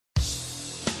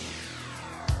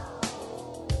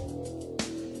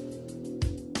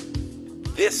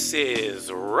This is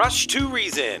Rush to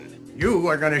Reason. You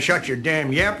are going to shut your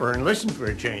damn yapper and listen for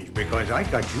a change because I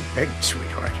got you pegged,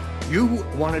 sweetheart. You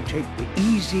want to take the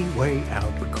easy way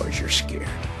out because you're scared.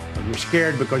 And you're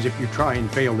scared because if you try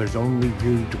and fail, there's only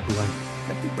you to blame.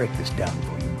 Let me break this down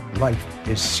for you. Life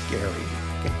is scary.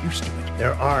 Get used to it.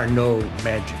 There are no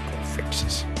magical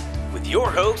fixes. With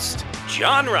your host,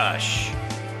 John Rush.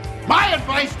 My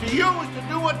advice to you is to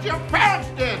do what your parents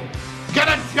did. Get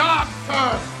a job,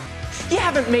 sir. You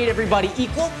haven't made everybody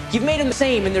equal. You've made them the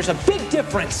same, and there's a big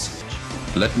difference.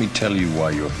 Let me tell you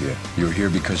why you're here. You're here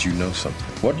because you know something.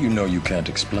 What you know you can't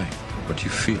explain, but you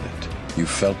feel it. You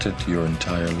felt it your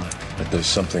entire life, that there's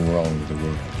something wrong with the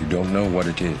world. You don't know what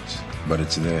it is, but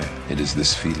it's there. It is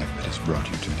this feeling that has brought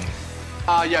you to me.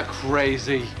 Are you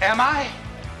crazy? Am I?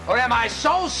 Or am I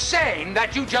so sane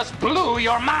that you just blew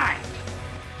your mind?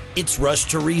 It's Rush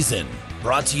to Reason,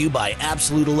 brought to you by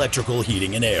Absolute Electrical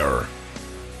Heating and Air.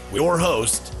 Your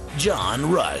host,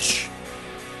 John Rush.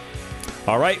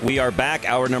 All right, we are back.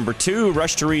 Hour number 2,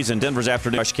 Rush to Reason, Denver's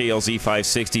Afternoon Rush, KLZ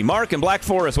 560. Mark in Black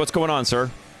Forest, what's going on,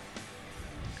 sir?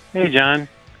 Hey, John.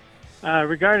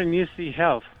 Regarding UC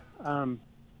Health,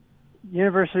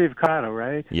 University of Colorado,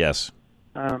 right? Yes.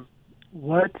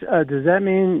 What does that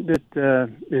mean?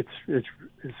 That it's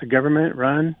a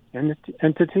government-run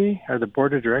entity? Are the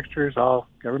board of directors all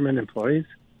government employees?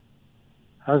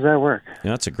 How does that work? Yeah,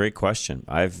 that's a great question.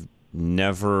 I've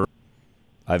never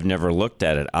looked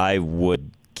at it. I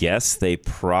would guess they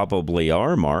probably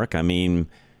are, Mark. I mean,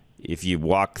 if you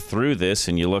walk through this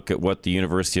and you look at what the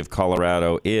University of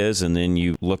Colorado is, and then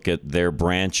you look at their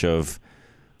branch of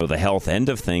the health end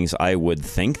of things, I would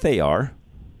think they are.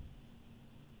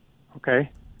 Okay.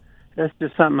 That's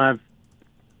just something I've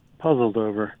puzzled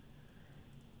over.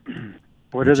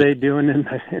 What are they doing in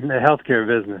the healthcare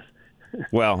business?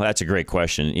 Well, that's a great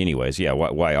question. Anyways, yeah,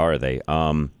 why are they?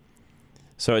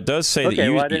 So it does say that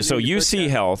UC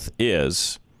Health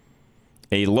is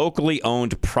a locally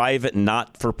owned private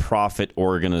not-for-profit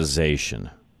organization.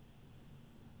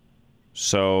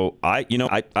 So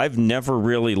I've never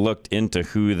really looked into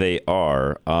who they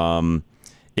are.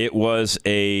 It was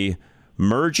a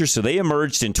merger. So they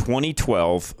emerged in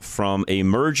 2012 from a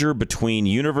merger between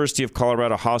University of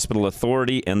Colorado Hospital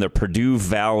Authority and the Purdue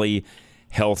Valley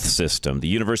Health System. The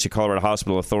University of Colorado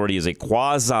Hospital Authority is a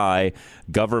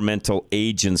quasi-governmental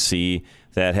agency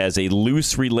that has a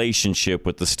loose relationship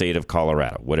with the state of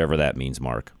Colorado, whatever that means,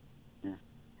 Mark.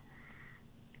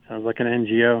 Sounds like an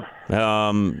NGO.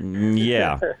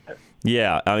 Yeah.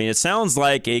 Yeah. I mean, it sounds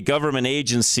like a government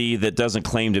agency that doesn't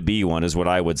claim to be one is what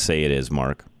I would say it is,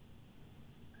 Mark.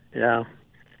 Yeah.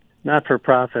 Not for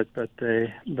profit, but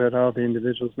all the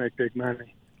individuals make big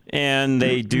money. And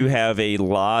they do have a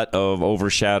lot of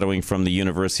overshadowing from the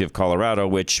University of Colorado,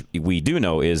 which we do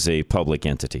know is a public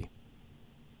entity.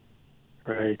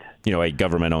 Right. A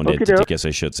government-owned entity, I guess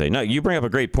I should say. No, you bring up a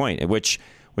great point, which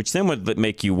then would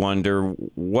make you wonder,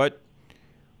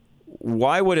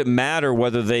 why would it matter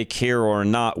whether they care or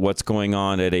not what's going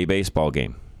on at a baseball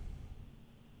game?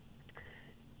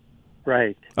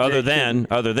 Right. Other than,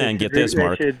 get this,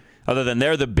 Mark. Other than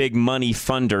they're the big money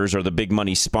funders or the big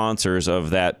money sponsors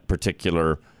of that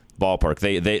particular ballpark.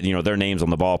 They their name's on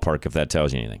the ballpark, if that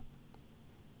tells you anything.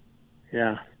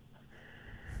 Yeah.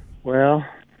 Well,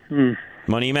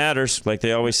 money matters, like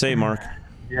they always say, Mark.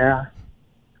 Yeah.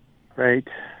 Right.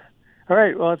 All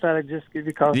right. Well, I thought I'd just give you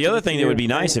a call. The other thing that would be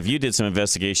nice if you did some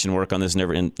investigation work on this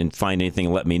and find anything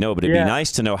and let me know, but it'd be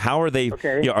nice to know how are they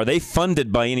are they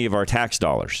funded by any of our tax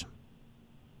dollars?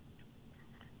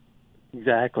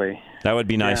 Exactly. That would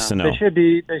be nice to know. They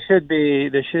shouldn't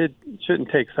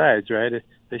take sides, right?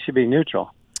 They should be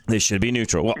neutral. They should be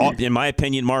neutral. Well, in my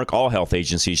opinion, Mark, all health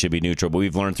agencies should be neutral, but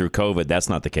we've learned through COVID that's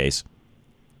not the case.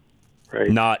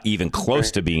 Right. Not even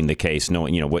close to being the case.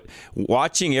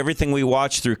 Watching everything we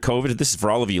watch through COVID, this is for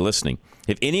all of you listening.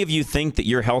 If any of you think that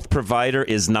your health provider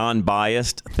is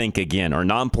non-biased, think again. Or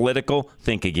non-political,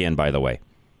 think again, by the way.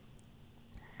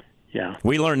 Yeah.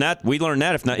 We learned that.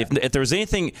 If there was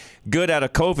anything good out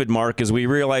of COVID, Mark, is we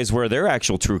realized where their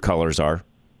actual true colors are.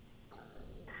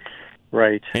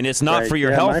 Right. And it's not for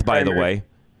your health, by the way.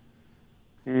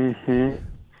 Mm-hmm.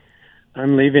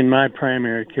 I'm leaving my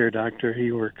primary care doctor.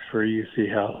 He works for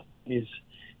UC Health. He's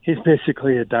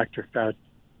basically a Dr. Fauci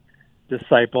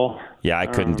disciple. Yeah, I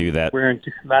couldn't do that.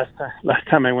 Last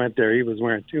time I went there, he was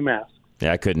wearing 2 masks.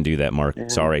 Yeah, I couldn't do that, Mark.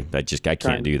 Sorry, I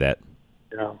can't do that.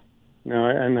 No,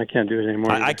 and I can't do it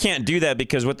anymore. I can't do that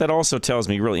because what that also tells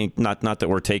me, really, not that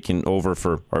we're taking over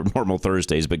for our normal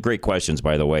Thursdays, but great questions,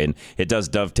 by the way, and it does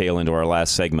dovetail into our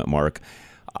last segment, Mark.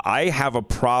 I have a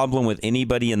problem with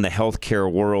anybody in the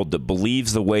healthcare world that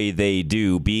believes the way they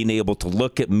do, being able to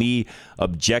look at me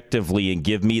objectively and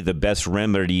give me the best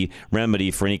remedy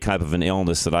for any type of an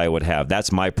illness that I would have.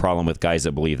 That's my problem with guys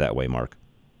that believe that way, Mark.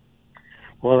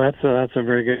 Well, that's a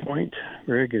very good point.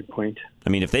 Very good point. I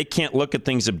mean, if they can't look at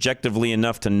things objectively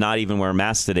enough to not even wear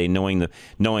masks today, knowing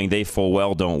they full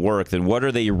well don't work, then what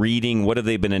are they reading? What have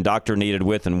they been indoctrinated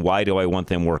with? And why do I want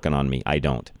them working on me? I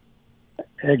don't.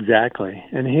 Exactly.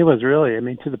 And he was really,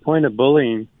 to the point of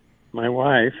bullying my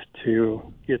wife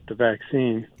to get the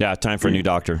vaccine. Yeah, time for a new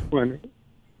doctor.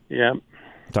 Yeah.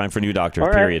 Time for a new doctor,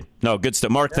 All period. Right. No, good stuff.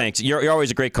 Mark, thanks. You're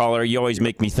always a great caller. You always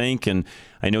make me think, and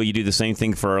I know you do the same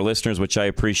thing for our listeners, which I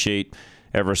appreciate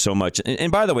ever so much.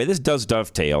 And by the way, this does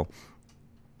dovetail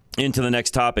into the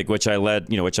next topic, which I led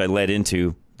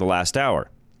into the last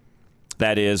hour.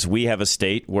 That is, we have a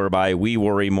state whereby we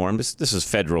worry more. And this is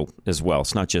federal as well.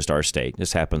 It's not just our state.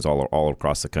 This happens all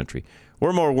across the country.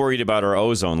 We're more worried about our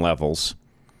ozone levels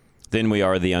than we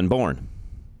are the unborn.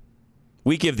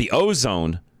 We give the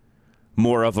ozone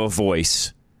more of a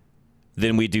voice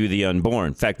than we do the unborn.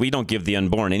 In fact, we don't give the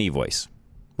unborn any voice.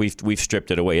 We've stripped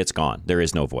it away. It's gone. There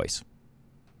is no voice.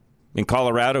 In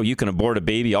Colorado, you can abort a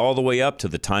baby all the way up to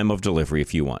the time of delivery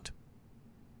if you want.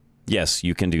 Yes,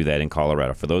 you can do that in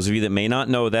Colorado. For those of you that may not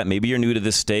know that, maybe you're new to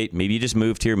this state, maybe you just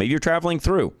moved here, maybe you're traveling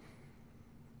through.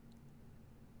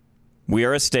 We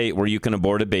are a state where you can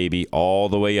abort a baby all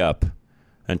the way up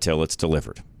until it's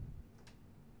delivered.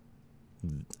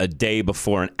 A day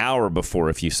before, an hour before,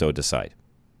 if you so decide.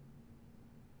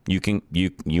 You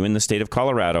in the state of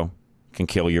Colorado can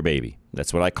kill your baby.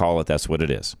 That's what I call it. That's what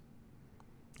it is.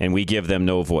 And we give them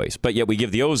no voice. But yet we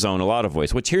give the ozone a lot of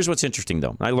voice. Here's what's interesting,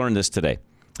 though. I learned this today.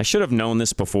 I should have known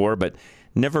this before, but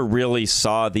never really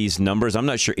saw these numbers. I'm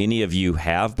not sure any of you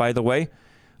have, by the way.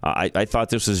 I thought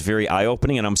this was very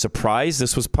eye-opening, and I'm surprised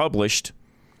this was published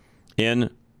in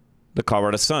the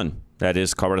Colorado Sun. That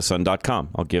is coloradosun.com.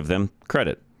 I'll give them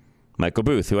credit. Michael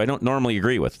Booth, who I don't normally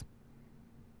agree with.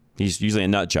 He's usually a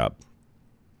nut job.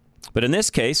 But in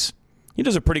this case, he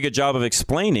does a pretty good job of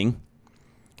explaining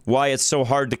why it's so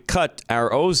hard to cut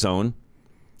our ozone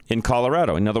in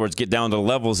Colorado. In other words, get down to the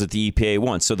levels that the EPA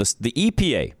wants. So the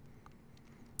EPA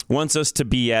wants us to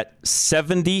be at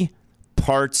 70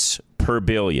 parts per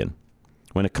billion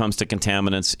when it comes to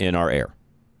contaminants in our air.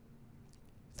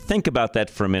 Think about that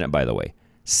for a minute, by the way.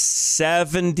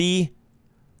 70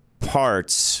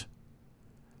 parts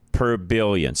per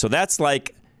billion. So that's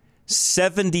like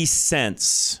 70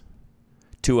 cents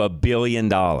to $1 billion.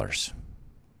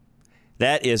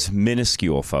 That is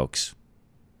minuscule, folks.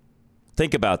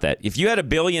 Think about that. If you had $1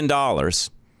 billion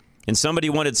and somebody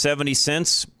wanted 70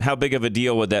 cents, how big of a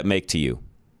deal would that make to you?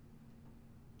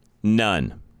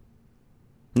 None.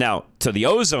 Now, to the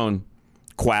ozone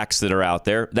quacks that are out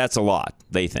there, that's a lot,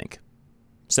 they think.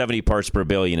 70 parts per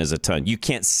billion is a ton. You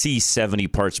can't see 70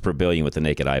 parts per billion with the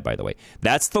naked eye, by the way.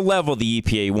 That's the level the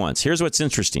EPA wants. Here's what's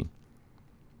interesting.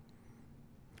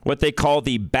 What they call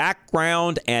the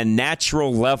background and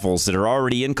natural levels that are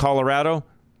already in Colorado,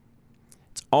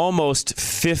 it's almost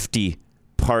 50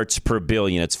 parts per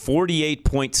billion. It's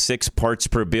 48.6 parts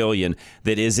per billion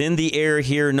that is in the air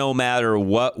here no matter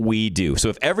what we do. So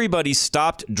if everybody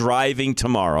stopped driving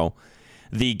tomorrow,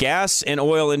 the gas and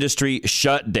oil industry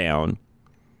shut down,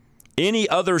 any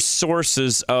other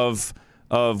sources of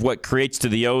what creates to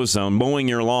the ozone, mowing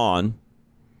your lawn,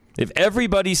 if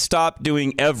everybody stopped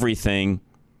doing everything,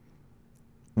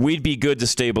 we'd be good to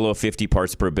stay below 50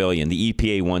 parts per billion. The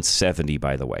EPA wants 70,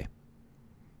 by the way.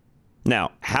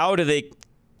 Now, how do they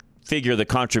figure the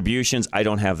contributions? I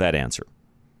don't have that answer.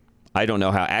 I don't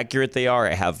know how accurate they are.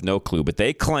 I have no clue. But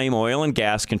they claim oil and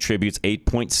gas contributes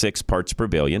 8.6 parts per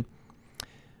billion.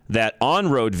 That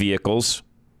on-road vehicles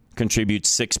contribute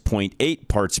 6.8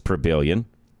 parts per billion.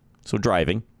 So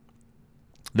driving.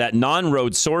 That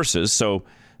non-road sources, so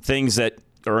things that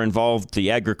are involved,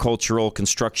 the agricultural,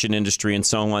 construction industry, and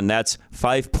so on, that's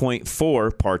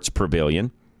 5.4 parts per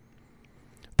billion.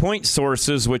 Point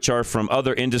sources, which are from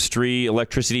other industry,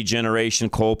 electricity generation,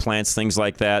 coal plants, things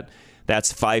like that,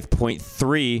 that's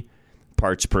 5.3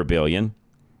 parts per billion.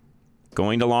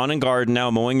 Going to lawn and garden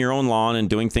now, mowing your own lawn and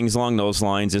doing things along those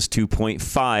lines is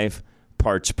 2.5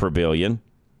 parts per billion.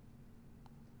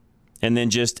 And then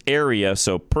just area,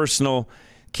 so personal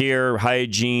care,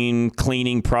 hygiene,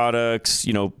 cleaning products,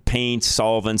 paints,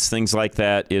 solvents, things like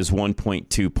that is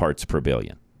 1.2 parts per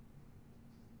billion.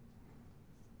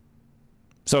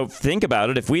 So think about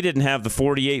it. If we didn't have the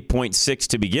 48.6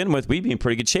 to begin with, we'd be in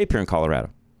pretty good shape here in Colorado,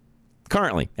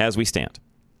 currently, as we stand.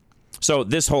 So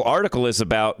this whole article is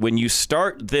about when you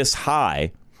start this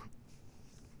high,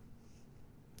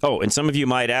 Oh, and some of you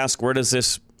might ask, where does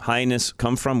this highness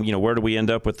come from? Where do we end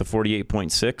up with the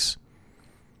 48.6?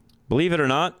 Believe it or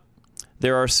not,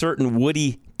 there are certain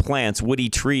woody plants, woody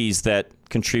trees that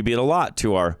contribute a lot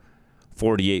to our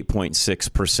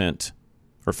 48.6%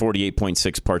 or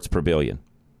 48.6 parts per billion.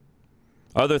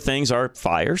 Other things are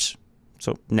fires,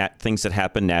 so things that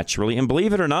happen naturally. And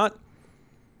believe it or not,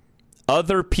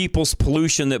 other people's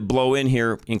pollution that blow in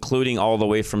here, including all the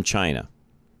way from China.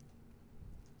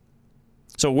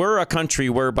 So we're a country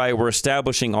whereby we're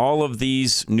establishing all of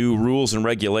these new rules and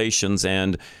regulations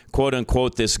and, quote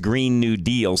unquote, this Green New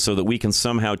Deal so that we can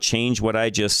somehow change what I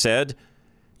just said.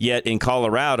 Yet in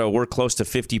Colorado, we're close to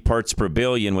 50 parts per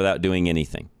billion without doing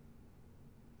anything.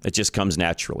 It just comes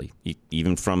naturally,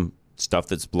 even from stuff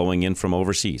that's blowing in from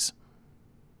overseas.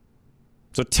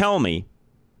 So tell me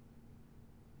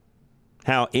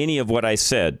how any of what I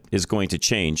said is going to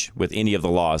change with any of the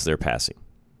laws they're passing.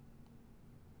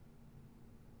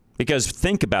 Because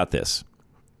think about this.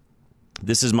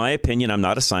 This is my opinion. I'm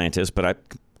not a scientist, but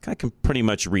I can pretty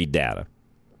much read data.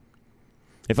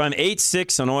 If I'm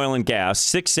 8.6 on oil and gas,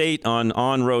 6.8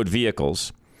 on-road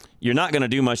vehicles, you're not going to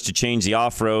do much to change the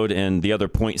off-road and the other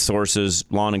point sources,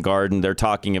 lawn and garden. They're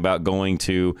talking about going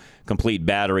to complete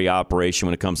battery operation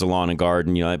when it comes to lawn and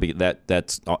garden.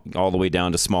 That's all the way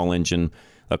down to small engine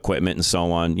equipment and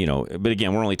so on. But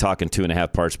again, we're only talking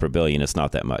 2.5 parts per billion. It's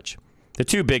not that much. The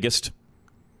two biggest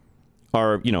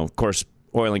are, of course,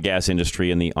 oil and gas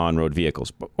industry and the on-road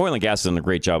vehicles. But oil and gas has done a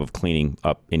great job of cleaning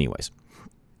up anyways.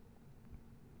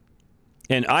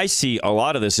 And I see a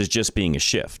lot of this as just being a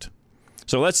shift.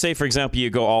 So let's say, for example, you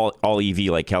go all EV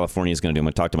like California is going to do. I'm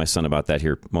going to talk to my son about that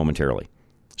here momentarily.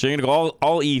 So you're going to go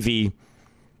all EV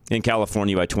in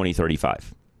California by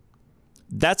 2035.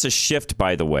 That's a shift,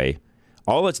 by the way.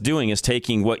 All it's doing is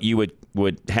taking what you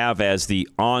would have as the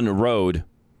on-road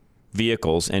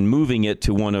vehicles and moving it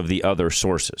to one of the other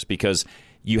sources, because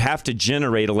you have to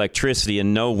generate electricity,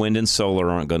 and no, wind and solar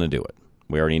aren't going to do it.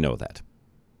 We already know that.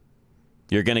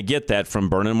 You're going to get that from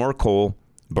burning more coal,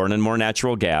 burning more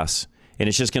natural gas, and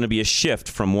it's just going to be a shift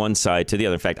from one side to the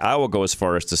other. In fact, I will go as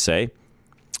far as to say,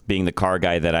 being the car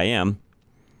guy that I am,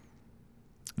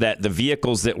 that the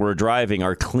vehicles that we're driving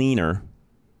are cleaner.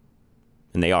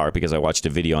 And they are, because I watched a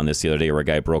video on this the other day where a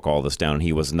guy broke all this down.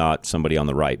 He was not somebody on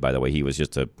the right, by the way. He was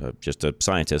just a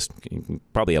scientist,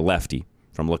 probably a lefty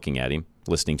from looking at him,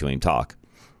 listening to him talk.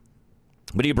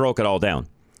 But he broke it all down.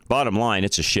 Bottom line,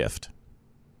 it's a shift.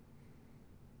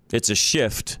 It's a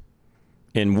shift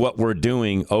in what we're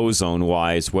doing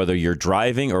ozone-wise, whether you're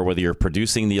driving or whether you're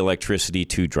producing the electricity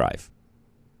to drive.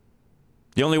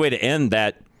 The only way to end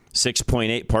that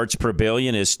 6.8 parts per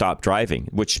billion is stop driving,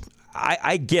 which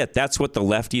I get. That's what the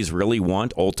lefties really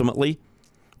want, ultimately.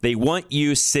 They want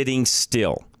you sitting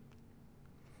still.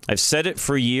 I've said it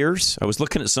for years. I was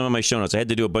looking at some of my show notes. I had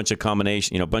to do a bunch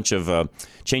of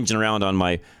changing around on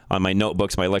my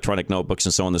notebooks, my electronic notebooks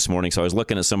and so on this morning. So I was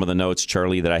looking at some of the notes,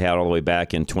 Charlie, that I had all the way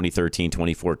back in 2013,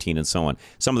 2014, and so on.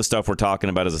 Some of the stuff we're talking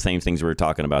about is the same things we were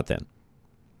talking about then.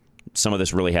 Some of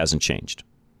this really hasn't changed.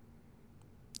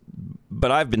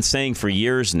 But I've been saying for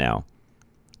years now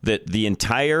that the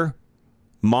entire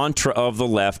mantra of the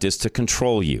left is to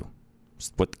control you.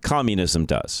 It's what communism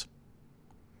does.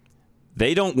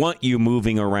 They don't want you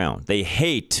moving around. They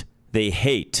hate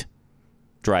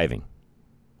driving,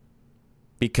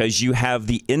 because you have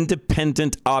the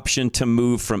independent option to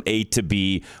move from A to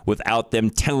B without them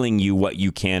telling you what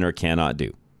you can or cannot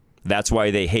do. That's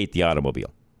why they hate the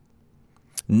automobile.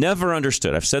 Never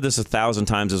understood. I've said this 1,000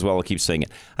 times as well. I'll keep saying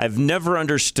it. I've never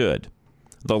understood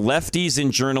the lefties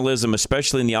in journalism,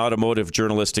 especially in the automotive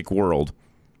journalistic world.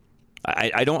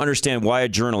 I don't understand why a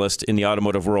journalist in the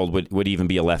automotive world would even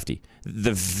be a lefty.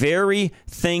 The very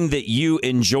thing that you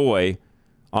enjoy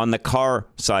on the car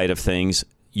side of things,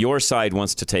 your side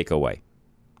wants to take away.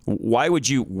 Why would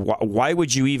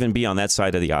you even be on that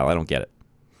side of the aisle? I don't get it.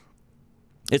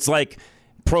 It's like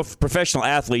professional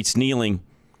athletes kneeling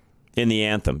in the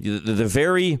anthem. The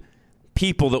very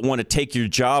people that want to take your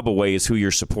job away is who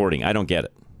you're supporting. I don't get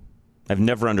it. I've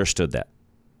never understood that.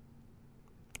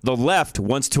 The left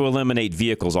wants to eliminate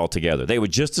vehicles altogether. They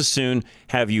would just as soon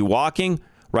have you walking,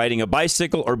 riding a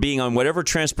bicycle, or being on whatever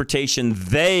transportation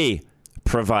they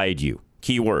provide you.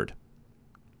 Keyword.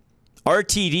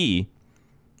 RTD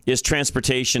is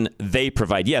transportation they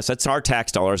provide. Yes, that's our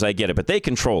tax dollars. I get it. But they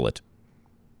control it.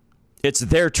 It's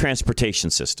their transportation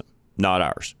system, not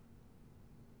ours.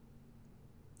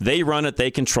 They run it. They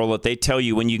control it. They tell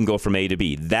you when you can go from A to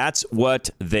B. That's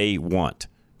what they want.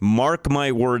 Mark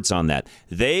my words on that.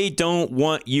 They don't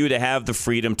want you to have the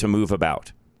freedom to move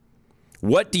about.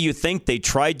 What do you think they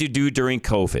tried to do during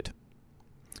COVID?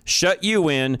 shut you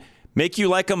in, make you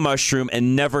like a mushroom,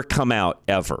 and never come out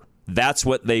ever. That's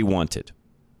what they wanted.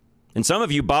 And some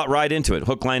of you bought right into it,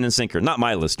 hook, line, and sinker. Not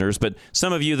my listeners, but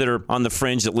some of you that are on the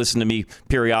fringe that listen to me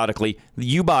periodically,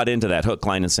 you bought into that hook,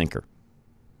 line, and sinker.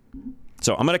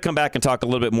 So I'm going to come back and talk a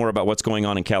little bit more about what's going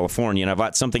on in California. And I've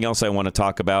got something else I want to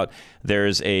talk about.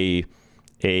 There's a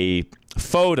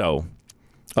photo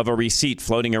of a receipt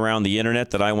floating around the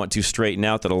internet that I want to straighten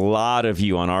out that a lot of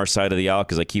you on our side of the aisle,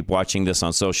 because I keep watching this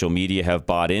on social media, have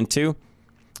bought into.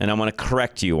 And I want to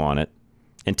correct you on it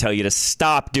and tell you to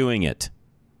stop doing it.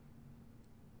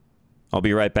 I'll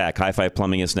be right back. High Five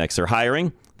Plumbing is next. They're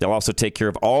hiring. They'll also take care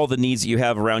of all the needs that you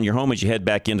have around your home as you head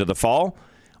back into the fall,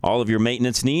 all of your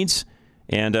maintenance needs.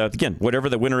 And again, whatever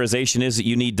the winterization is that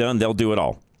you need done, they'll do it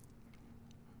all.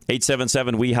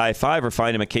 877-WE-HIGH-FIVE or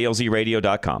find them at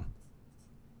klzradio.com.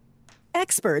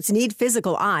 Experts need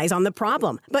physical eyes on the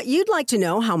problem, but you'd like to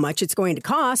know how much it's going to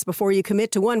cost before you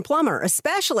commit to one plumber,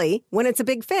 especially when it's a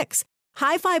big fix.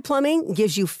 High Five Plumbing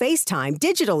gives you FaceTime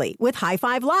digitally with High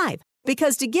Five Live.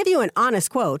 Because to give you an honest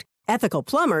quote, ethical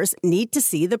plumbers need to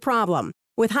see the problem.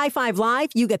 With High Five Live,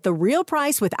 you get the real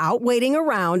price without waiting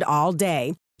around all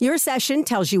day. Your session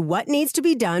tells you what needs to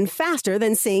be done faster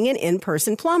than seeing an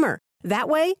in-person plumber. That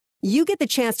way, you get the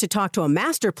chance to talk to a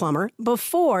master plumber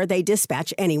before they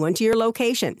dispatch anyone to your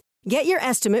location. Get your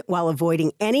estimate while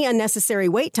avoiding any unnecessary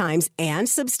wait times and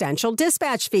substantial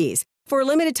dispatch fees. For a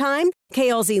limited time,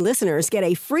 KLZ listeners get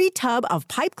a free tub of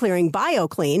pipe clearing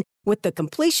BioClean with the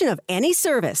completion of any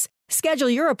service. Schedule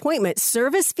your appointment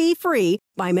service fee free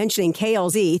by mentioning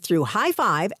KLZ through High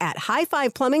Five at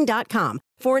highfiveplumbing.com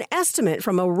for an estimate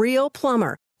from a real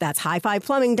plumber. That's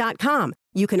highfiveplumbing.com.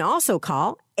 You can also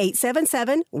call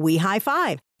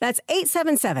 877-WE-HIGH-FIVE. That's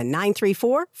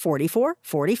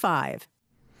 877-934-4445.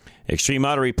 Extreme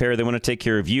Auto Repair, they want to take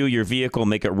care of you, your vehicle,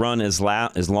 make it run as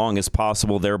long as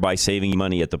possible, thereby saving you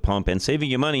money at the pump and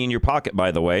saving you money in your pocket,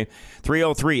 by the way.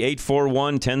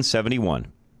 303-841-1071.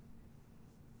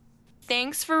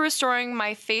 Thanks for restoring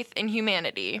my faith in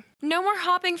humanity. No more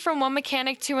hopping from one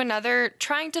mechanic to another,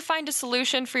 trying to find a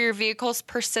solution for your vehicle's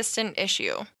persistent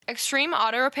issue. Extreme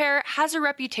Auto Repair has a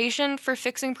reputation for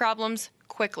fixing problems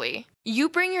quickly. You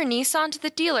bring your Nissan to the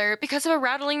dealer because of a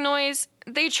rattling noise,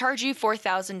 they charge you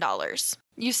 $4,000.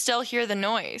 You still hear the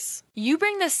noise. You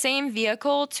bring the same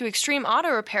vehicle to Extreme Auto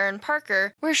Repair in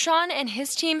Parker, where Sean and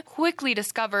his team quickly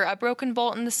discover a broken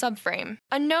bolt in the subframe.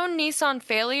 A known Nissan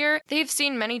failure they've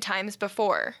seen many times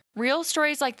before. Real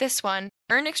stories like this one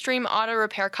earn Extreme Auto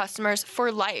Repair customers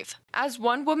for life. As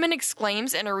one woman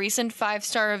exclaims in a recent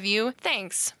 5-star review,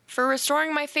 "Thanks for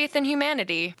restoring my faith in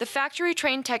humanity." The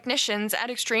factory-trained technicians at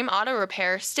Extreme Auto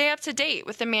Repair stay up to date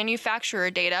with the manufacturer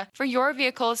data for your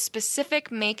vehicle's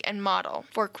specific make and model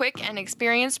for quick and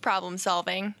experienced problem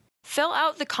solving. Fill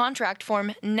out the contract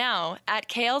form now at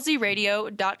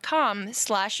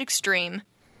klzradio.com/extreme.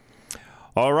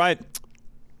 All right.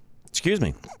 Excuse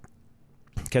me.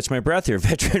 Catch my breath here.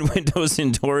 Veteran Windows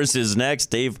and Doors is next.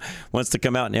 Dave wants to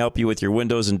come out and help you with your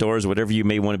windows and doors, whatever you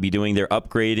may want to be doing there,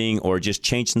 upgrading or just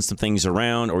changing some things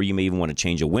around, or you may even want to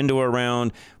change a window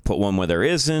around, put one where there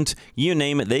isn't. You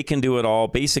name it, they can do it all.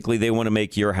 Basically, they want to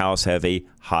make your house have a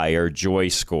higher joy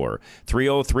score.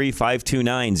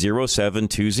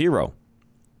 303-529-0720.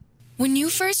 When you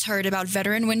first heard about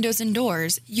Veteran Windows and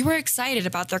Doors, you were excited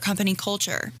about their company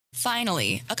culture.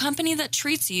 Finally, a company that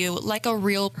treats you like a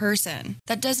real person,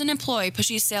 that doesn't employ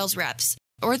pushy sales reps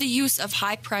or the use of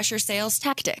high-pressure sales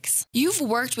tactics. You've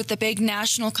worked with the big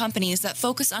national companies that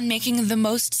focus on making the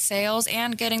most sales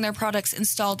and getting their products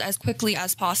installed as quickly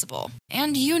as possible.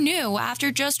 And you knew,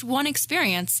 after just one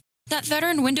experience, that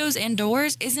Veteran Windows and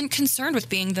Doors isn't concerned with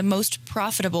being the most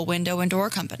profitable window and door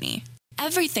company.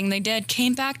 Everything they did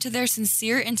came back to their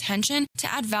sincere intention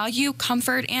to add value,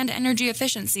 comfort, and energy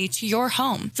efficiency to your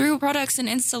home through products and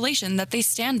installation that they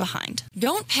stand behind.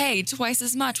 Don't pay twice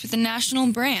as much with a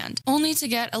national brand, only to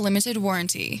get a limited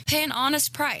warranty. Pay an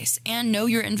honest price and know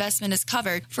your investment is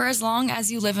covered for as long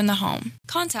as you live in the home.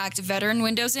 Contact Veteran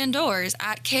Windows and Doors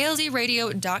at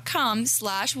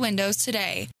klzradio.com/windows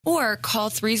today or call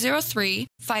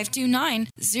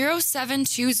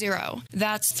 303-529-0720.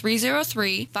 That's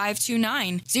 303-529-0720.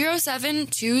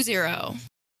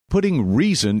 Putting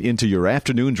reason into your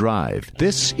afternoon drive.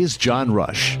 This is John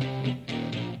Rush.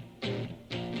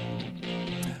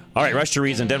 All right, Rush to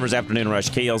Reason, Denver's Afternoon Rush,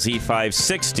 KLZ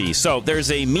 560. So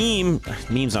there's a meme.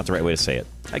 Meme's not the right way to say it.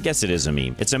 I guess it is a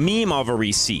meme. It's a meme of a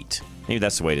receipt. Maybe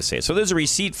that's the way to say it. So there's a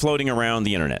receipt floating around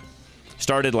the internet.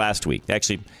 Started last week.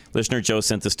 Actually, listener Joe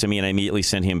sent this to me, and I immediately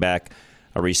sent him back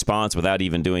a response without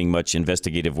even doing much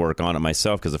investigative work on it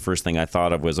myself, because the first thing I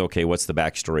thought of was, okay, what's the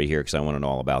backstory here? Because I want to know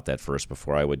all about that first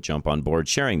before I would jump on board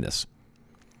sharing this.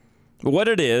 But what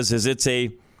it is it's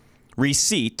a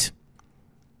receipt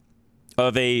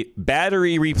of a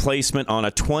battery replacement on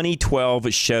a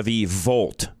 2012 Chevy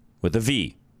Volt with a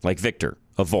V, like Victor,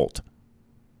 a Volt.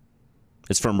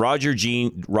 It's from Roger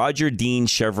Dean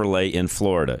Chevrolet in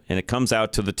Florida, and it comes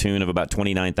out to the tune of about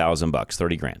 $29,000,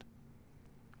 $30,000.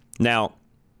 Now,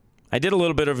 I did a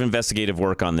little bit of investigative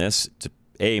work on this to,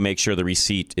 make sure the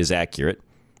receipt is accurate.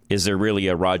 Is there really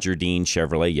a Roger Dean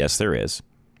Chevrolet? Yes, there is.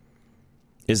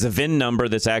 Is the VIN number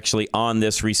that's actually on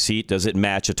this receipt, does it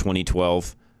match a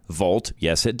 2012 Volt?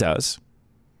 Yes, it does.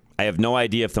 I have no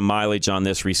idea if the mileage on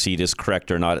this receipt is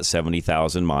correct or not at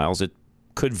 70,000 miles. It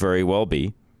could very well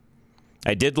be.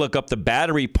 I did look up the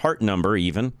battery part number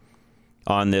even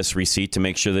on this receipt to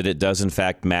make sure that it does in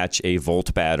fact match a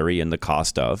Volt battery and the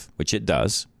cost of, which it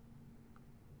does.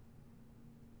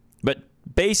 But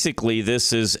basically,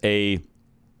 this is a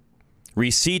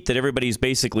receipt that everybody's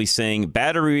basically saying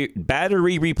battery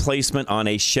replacement on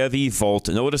a Chevy Volt.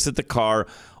 Notice that the car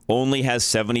only has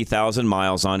 70,000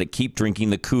 miles on it. Keep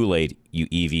drinking the Kool-Aid, you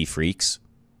EV freaks.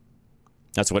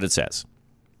 That's what it says.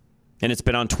 And it's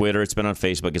been on Twitter, it's been on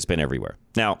Facebook, it's been everywhere.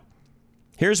 Now,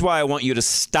 here's why I want you to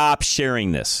stop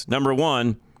sharing this. Number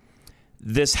one,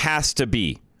 this has to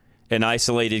be an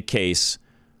isolated case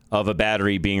of a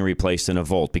battery being replaced in a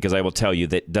Volt, because I will tell you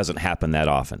that doesn't happen that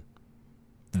often.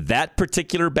 That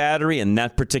particular battery and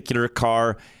that particular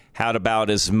car had about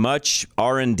as much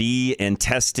R&D and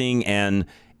testing and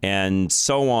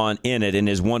so on in it, and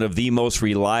is one of the most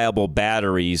reliable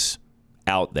batteries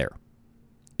out there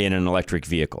in an electric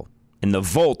vehicle. And the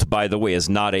Volt, by the way, is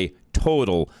not a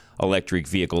total electric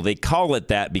vehicle. They call it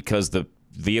that because the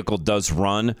vehicle does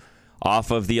run off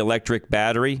of the electric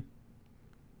battery.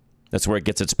 That's where it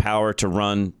gets its power to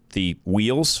run the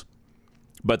wheels.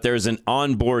 But there's an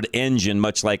onboard engine,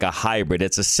 much like a hybrid.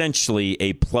 It's essentially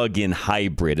a plug-in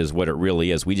hybrid is what it really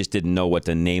is. We just didn't know what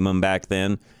to name them back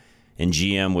then. And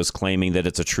GM was claiming that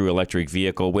it's a true electric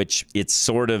vehicle, which it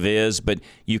sort of is, but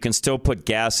you can still put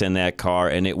gas in that car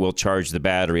and it will charge the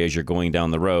battery as you're going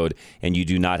down the road, and you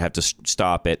do not have to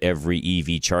stop at every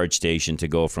EV charge station to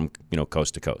go from,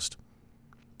 coast to coast.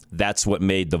 That's what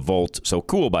made the Volt so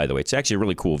cool, by the way. It's actually a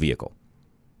really cool vehicle.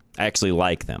 I actually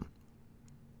like them.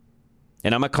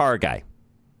 And I'm a car guy,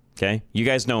 okay? You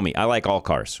guys know me. I like all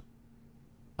cars.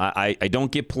 I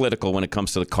don't get political when it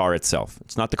comes to the car itself.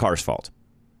 It's not the car's fault.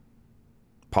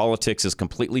 Politics is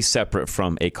completely separate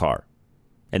from a car.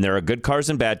 And there are good cars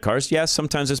and bad cars. Yes,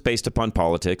 sometimes it's based upon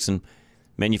politics, and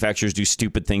manufacturers do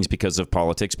stupid things because of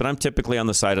politics, but I'm typically on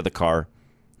the side of the car,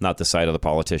 not the side of the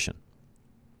politician.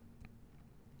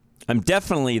 I'm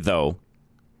definitely, though,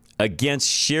 against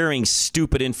sharing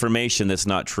stupid information that's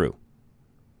not true.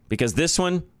 Because this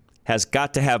one has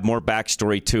got to have more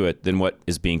backstory to it than what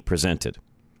is being presented.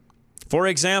 For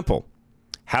example,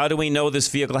 how do we know this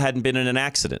vehicle hadn't been in an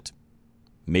accident?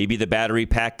 Maybe the battery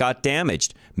pack got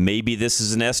damaged. Maybe this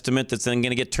is an estimate that's then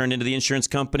going to get turned into the insurance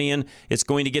company and it's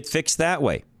going to get fixed that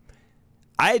way.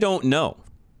 I don't know.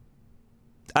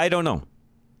 I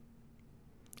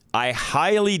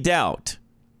highly doubt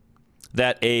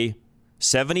that a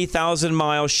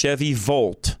 70,000-mile Chevy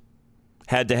Volt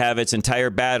had to have its entire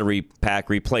battery pack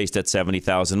replaced at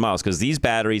 70,000 miles, because these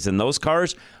batteries in those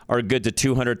cars are good to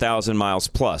 200,000 miles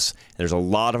plus. There's a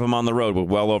lot of them on the road with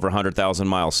well over 100,000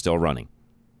 miles still running.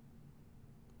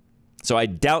 So I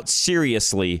doubt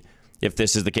seriously if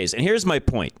this is the case. And here's my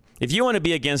point. If you want to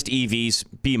be against EVs,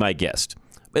 be my guest.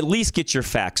 At least get your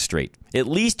facts straight. At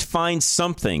least find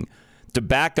something to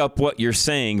back up what you're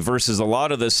saying versus a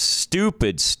lot of the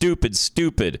stupid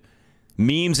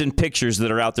memes and pictures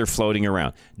that are out there floating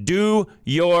around. Do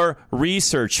your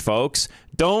research, folks.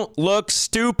 Don't look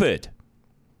stupid.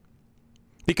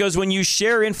 Because when you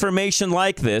share information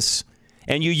like this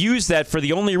and you use that for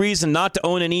the only reason not to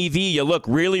own an EV, you look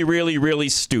really, really, really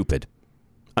stupid.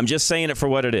 I'm just saying it for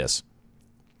what it is.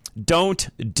 Don't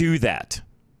do that.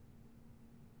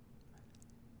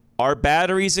 Are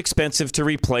batteries expensive to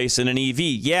replace in an EV?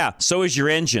 Yeah, so is your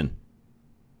engine.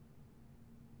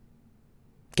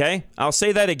 Okay, I'll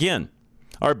say that again.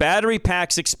 Are battery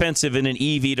packs expensive in an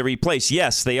EV to replace?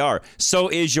 Yes, they are. So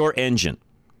is your engine.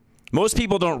 Most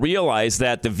people don't realize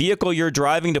that the vehicle you're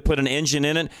driving to put an engine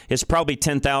in it is probably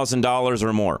 $10,000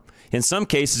 or more. In some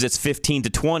cases, it's $15,000 to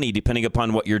 $20,000, depending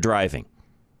upon what you're driving.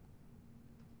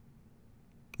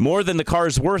 More than the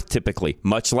car's worth, typically,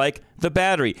 much like the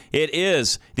battery. It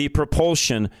is the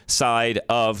propulsion side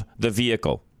of the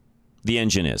vehicle. The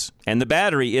engine is. And the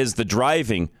battery is the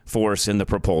driving force in the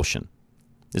propulsion.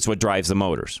 It's what drives the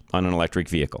motors on an electric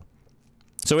vehicle.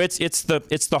 So it's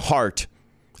the heart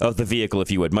of the vehicle,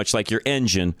 if you would, much like your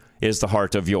engine is the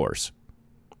heart of yours.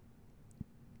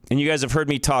 And you guys have heard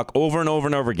me talk over and over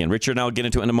and over again. Richard and I will get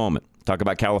into it in a moment. Talk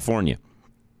about California,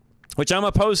 which I'm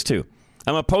opposed to.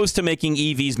 I'm opposed to making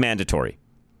EVs mandatory.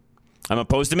 I'm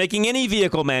opposed to making any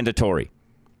vehicle mandatory.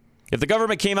 If the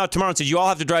government came out tomorrow and said, you all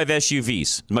have to drive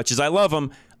SUVs, as much as I love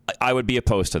them, I would be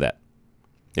opposed to that.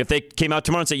 If they came out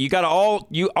tomorrow and said,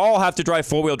 you all have to drive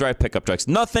four-wheel drive pickup trucks.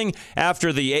 Nothing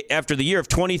after the year of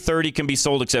 2030 can be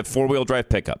sold except four-wheel drive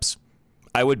pickups.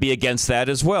 I would be against that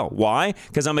as well. Why?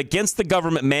 Because I'm against the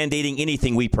government mandating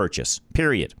anything we purchase.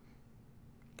 Period.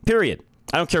 I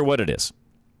don't care what it is.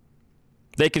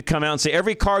 They could come out and say,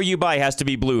 every car you buy has to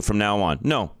be blue from now on.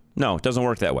 No, it doesn't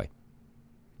work that way.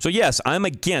 So yes, I'm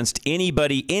against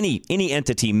anybody, any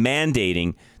entity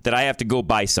mandating that I have to go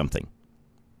buy something,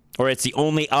 or it's the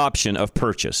only option of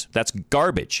purchase. That's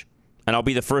garbage, and I'll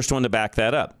be the first one to back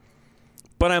that up.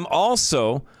 But I'm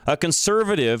also a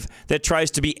conservative that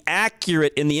tries to be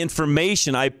accurate in the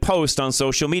information I post on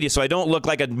social media so I don't look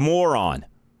like a moron.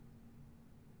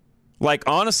 Like,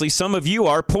 honestly, some of you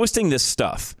are posting this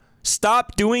stuff.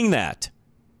 Stop doing that.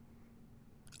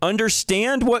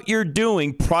 Understand what you're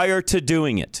doing prior to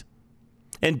doing it.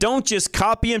 And don't just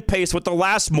copy and paste what the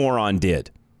last moron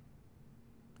did.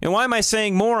 And why am I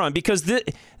saying moron? Because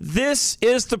this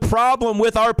is the problem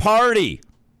with our party.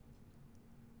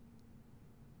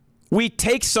 We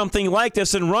take something like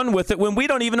this and run with it when we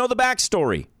don't even know the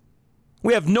backstory.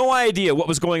 We have no idea what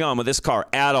was going on with this car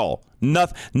at all.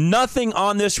 Nothing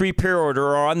on this repair order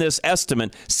or on this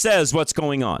estimate says what's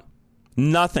going on.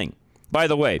 Nothing. By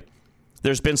the way,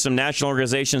 there's been some national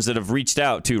organizations that have reached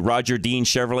out to Roger Dean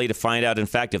Chevrolet to find out, in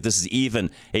fact, if this is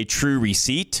even a true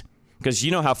receipt. Because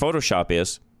you know how Photoshop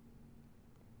is.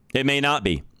 It may not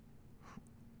be.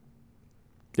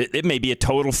 It may be a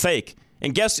total fake.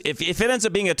 And guess, if it ends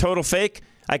up being a total fake,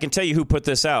 I can tell you who put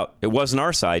this out. It wasn't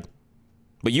our side.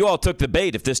 But you all took the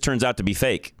bait if this turns out to be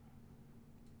fake.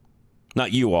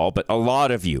 Not you all, but a lot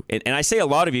of you. And I say a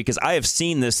lot of you because I have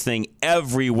seen this thing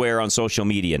everywhere on social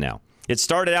media now. It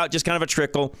started out just kind of a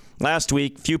trickle. Last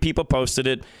week, few people posted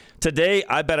it. Today,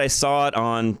 I bet I saw it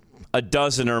on a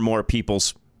dozen or more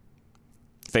people's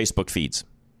Facebook feeds,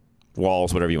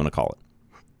 walls, whatever you want to call it.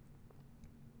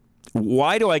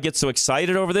 Why do I get so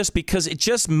excited over this? Because it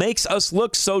just makes us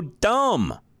look so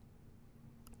dumb.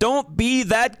 Don't be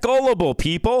that gullible,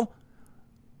 people.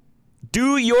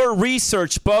 Do your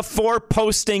research before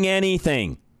posting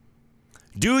anything.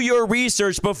 Do your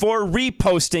research before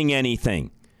reposting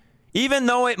anything. Even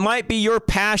though it might be your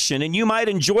passion and you might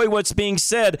enjoy what's being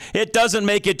said, it doesn't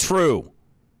make it true.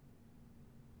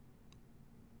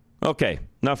 Okay,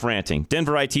 enough ranting.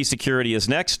 Denver IT Security is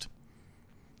next.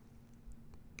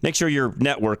 Make sure your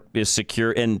network is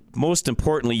secure, and most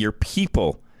importantly, your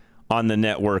people on the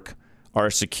network are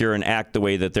secure and act the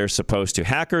way that they're supposed to.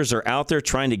 Hackers are out there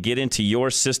trying to get into your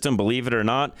system, believe it or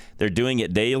not. They're doing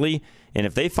it daily, and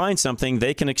if they find something,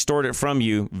 they can extort it from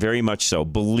you, very much so.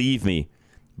 Believe me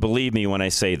when I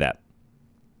say that.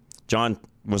 John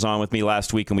was on with me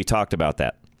last week, and we talked about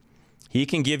that. He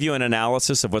can give you an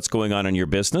analysis of what's going on in your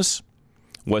business,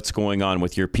 what's going on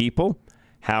with your people,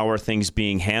 how are things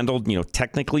being handled,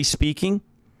 technically speaking,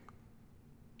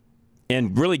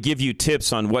 and really give you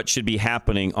tips on what should be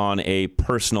happening on a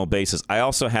personal basis. I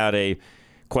also had a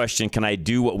question, can I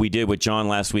do what we did with John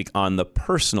last week on the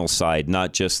personal side,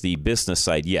 not just the business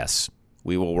side? Yes,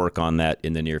 we will work on that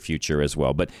in the near future as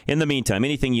well. But in the meantime,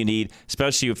 anything you need,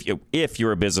 especially if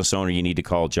you're a business owner, you need to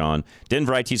call John.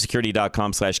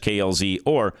 DenverITSecurity.com/KLZ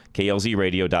or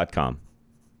KLZradio.com.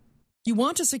 You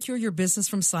want to secure your business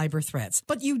from cyber threats,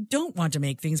 but you don't want to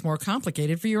make things more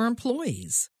complicated for your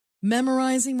employees.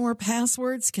 Memorizing more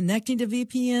passwords, connecting to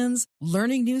VPNs,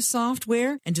 learning new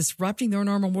software, and disrupting their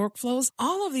normal workflows,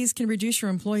 all of these can reduce your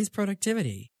employees'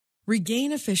 productivity.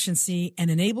 Regain efficiency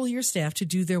and enable your staff to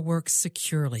do their work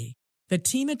securely. The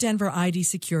team at Denver ID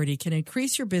Security can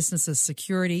increase your business's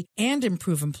security and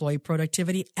improve employee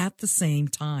productivity at the same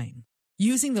time.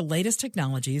 Using the latest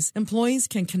technologies, employees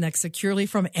can connect securely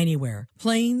from anywhere,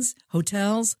 planes,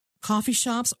 hotels, coffee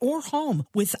shops, or home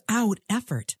without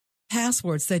effort.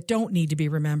 Passwords that don't need to be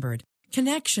remembered,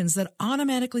 connections that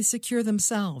automatically secure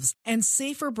themselves, and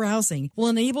safer browsing will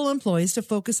enable employees to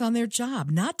focus on their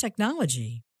job, not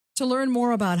technology. To learn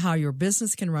more about how your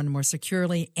business can run more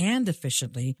securely and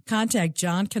efficiently, contact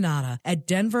John Canada at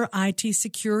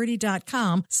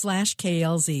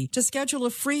DenverITSecurity.com/KLZ to schedule a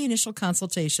free initial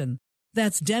consultation.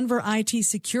 That's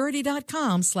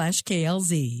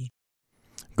DenverITSecurity.com/KLZ.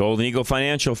 Golden Eagle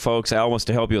Financial, folks. Al wants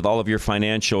to help you with all of your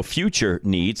financial future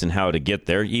needs and how to get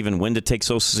there, even when to take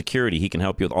Social Security. He can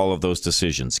help you with all of those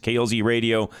decisions.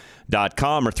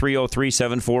 KLZradio.com or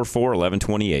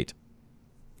 303-744-1128.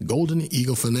 Golden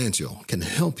Eagle Financial can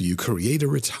help you create a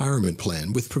retirement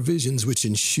plan with provisions which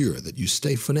ensure that you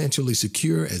stay financially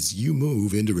secure as you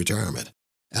move into retirement.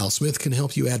 Al Smith can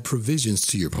help you add provisions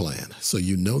to your plan so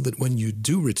you know that when you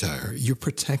do retire, you're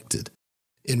protected.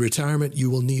 In retirement, you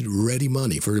will need ready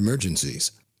money for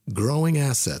emergencies, growing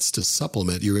assets to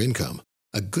supplement your income,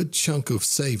 a good chunk of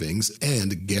savings,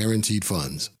 and guaranteed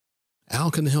funds.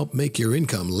 Al can help make your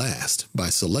income last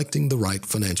by selecting the right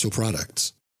financial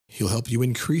products. He'll help you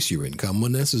increase your income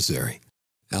when necessary.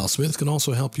 Al Smith can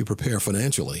also help you prepare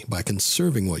financially by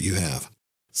conserving what you have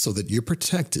so that you're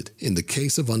protected in the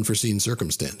case of unforeseen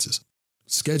circumstances.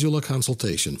 Schedule a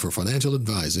consultation for financial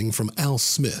advising from Al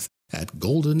Smith at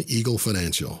Golden Eagle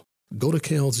Financial. Go to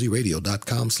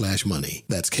klzradio.com/money.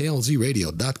 That's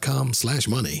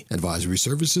klzradio.com/money. Advisory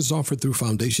services offered through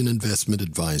Foundation Investment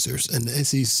Advisors, an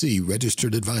SEC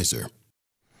registered advisor.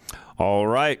 All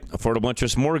right. Affordable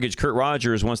Interest Mortgage. Kurt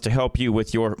Rogers wants to help you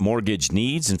with your mortgage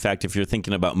needs. In fact, if you're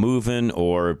thinking about moving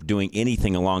or doing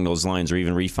anything along those lines or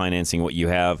even refinancing what you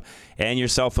have and you're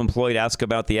self-employed, ask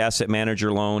about the asset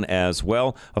manager loan as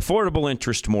well. Affordable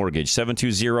Interest Mortgage,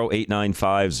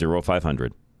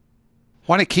 720-895-0500.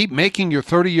 Want to keep making your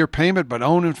 30-year payment but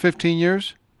own in 15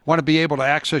 years? Want to be able to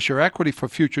access your equity for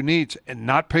future needs and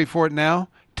not pay for it now?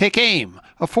 Take AIM,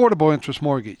 Affordable Interest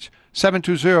Mortgage,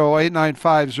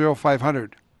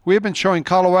 720-895-0500. We have been showing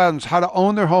Coloradans how to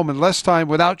own their home in less time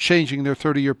without changing their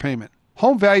 30-year payment.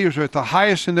 Home values are at the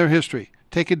highest in their history.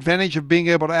 Take advantage of being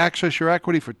able to access your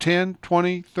equity for 10,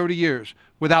 20, 30 years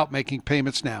without making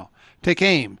payments now. Take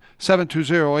AIM,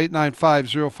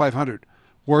 720-895-0500.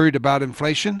 Worried about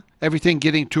inflation? Everything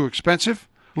getting too expensive?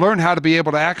 Learn how to be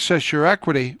able to access your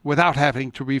equity without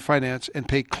having to refinance and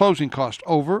pay closing costs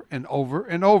over and over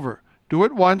and over. Do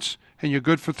it once, and you're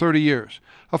good for 30 years.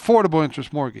 Affordable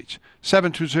Interest Mortgage,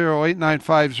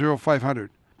 720-895-0500.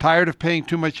 Tired of paying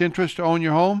too much interest to own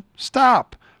your home?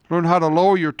 Stop. Learn how to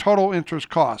lower your total interest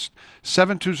cost,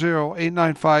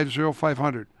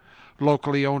 720-895-0500.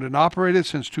 Locally owned and operated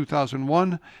since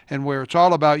 2001, and where it's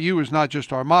all about you is not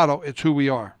just our motto, it's who we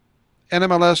are.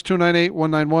 NMLS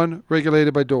 298191,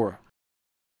 regulated by DORA.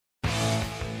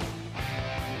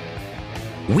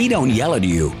 We don't yell at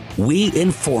you, we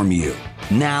inform you.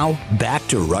 Now, back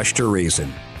to Rush to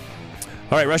Reason.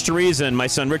 All right, Rush to Reason. My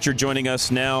son Richard joining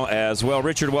us now as well.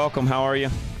 Richard, welcome. How are you?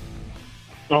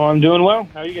 Oh, I'm doing well.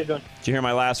 How are you guys doing? Did you hear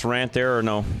my last rant there or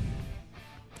no?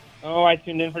 Oh, I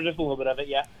tuned in for just a little bit of it,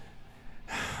 yeah.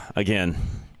 Again,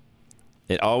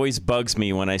 it always bugs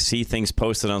me when I see things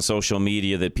posted on social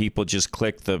media that people just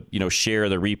click the, share,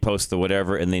 the repost, the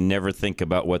whatever, and they never think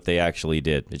about what they actually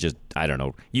did. It just, I don't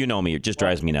know. You know me. It just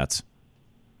drives me nuts.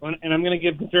 And I'm going to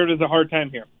give conservatives a hard time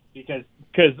here because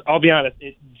I'll be honest,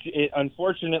 it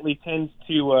unfortunately tends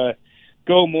to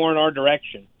go more in our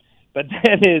direction. But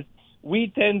that is, we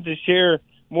tend to share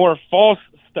more false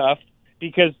stuff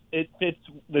because it fits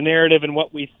the narrative and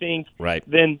what we think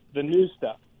than the new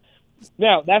stuff.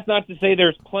 Now, that's not to say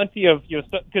there's plenty of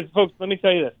stuff, because, folks, let me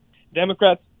tell you this.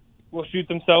 Democrats will shoot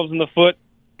themselves in the foot.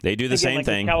 They do the same like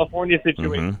thing. The California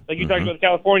situation. Like you talked about the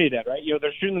California debt, right?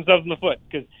 They're shooting themselves in the foot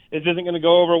because this isn't going to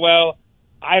go over well.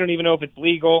 I don't even know if it's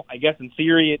legal. I guess in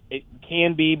theory it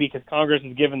can be because Congress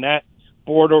has given that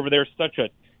board over there such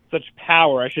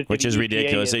power. Which is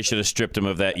ridiculous. They should have stripped him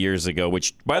of that years ago.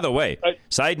 Which, by the way,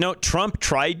 side note, Trump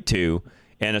tried to,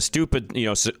 and a stupid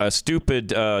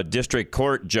district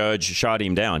court judge shot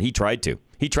him down. He tried to.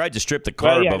 He tried to strip the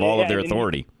CARB of all of their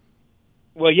authority.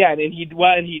 I think he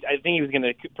was going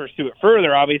to pursue it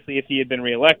further, obviously, if he had been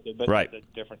reelected. But that's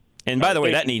different. And by the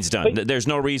way, that needs done. There's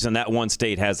no reason that one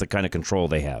state has the kind of control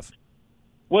they have.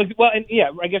 I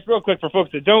guess real quick for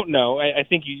folks that don't know, I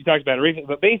think you talked about it recently,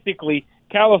 but basically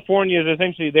California is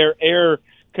essentially their air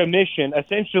commission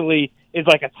essentially is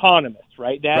like autonomous,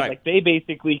 right, Dad? Right. Like they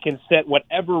basically can set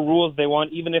whatever rules they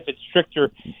want, even if it's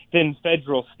stricter than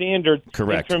federal standards.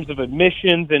 Correct. In terms of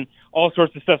emissions and all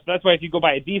sorts of stuff. So that's why if you go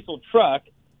buy a diesel truck,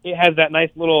 it has that nice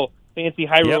little fancy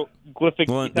hieroglyphic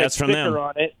sticker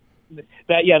on it.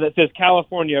 That says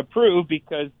California approved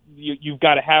because you've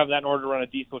got to have that in order to run a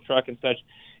diesel truck and such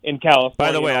in California.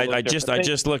 By the way, I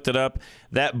just looked it up.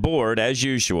 That board, as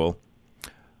usual,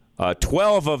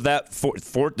 12 of that,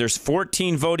 there's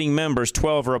 14 voting members,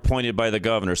 12 are appointed by the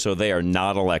governor, so they are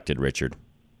not elected, Richard.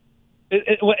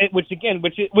 Which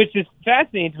is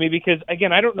fascinating to me because,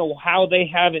 again, I don't know how they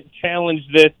haven't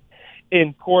challenged this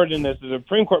in court and the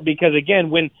Supreme Court, because again,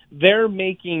 when they're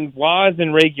making laws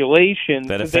and regulations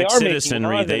that they affect are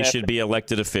citizenry, making they laws should be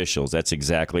elected officials. That's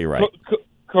exactly right.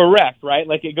 Correct, right?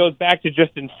 Like it goes back to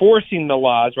just enforcing the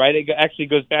laws, right? It actually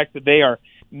goes back to they are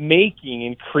making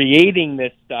and creating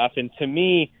this stuff, and to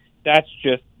me, that's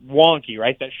just wonky,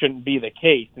 right? That shouldn't be the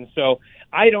case. And so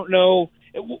I don't know,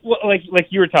 like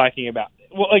you were talking about.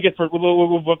 Well, I guess we'll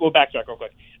backtrack real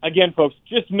quick. Again, folks,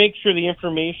 just make sure the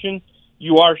information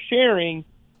you are sharing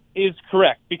is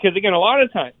correct, because again, a lot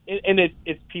of times, and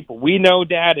it's people we know,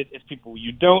 Dad. It's people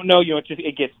you don't know. You know,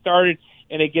 it gets started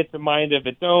and it gets a mind of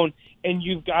its own, and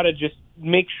you've got to just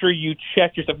make sure you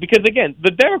check yourself, because again,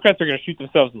 the Democrats are going to shoot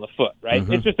themselves in the foot, right?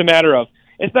 Mm-hmm. It's just a matter of,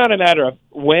 it's not a matter of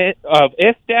when, of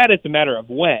if, Dad. It's a matter of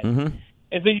when, Mm-hmm.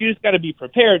 and so you just got to be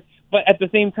prepared. But at the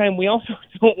same time, we also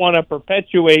don't want to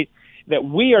perpetuate that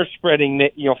we are spreading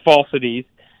falsities,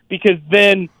 because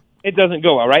then it doesn't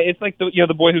go well, right? It's like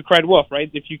the boy who cried wolf, right?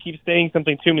 If you keep saying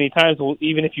something too many times, well,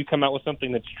 even if you come out with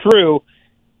something that's true,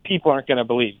 people aren't going to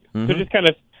believe you. Mm-hmm. So just kind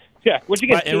of check. Which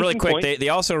again, and really quick, they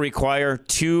also require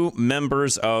 2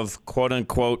 members of quote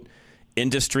unquote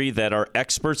industry that are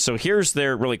experts. So here's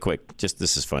their really quick. Just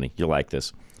this is funny. You'll like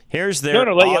this. Here's their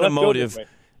automotive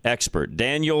expert,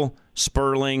 Daniel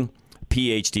Sperling,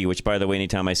 PhD, which, by the way,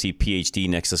 anytime I see PhD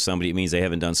next to somebody, it means they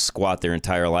haven't done squat their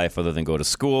entire life other than go to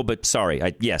school. But sorry,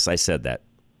 yes, I said that.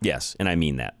 Yes, and I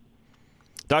mean that.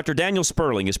 Dr. Daniel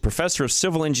Sperling is professor of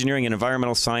civil engineering and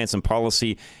environmental science and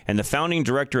policy and the founding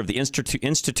director of the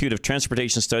Institute of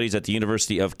Transportation Studies at the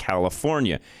University of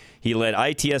California. He led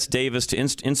ITS Davis to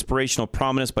inspirational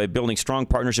prominence by building strong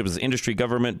partnerships with industry,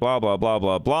 government, blah, blah, blah,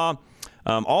 blah, blah.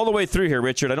 All the way through here,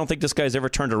 Richard, I don't think this guy's ever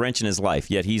turned a wrench in his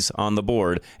life, yet he's on the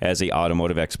board as an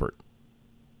automotive expert.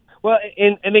 Well,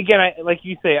 and again, like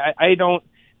you say, I don't.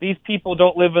 These people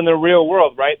don't live in the real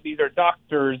world, right? These are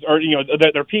doctors, or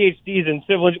they're PhDs in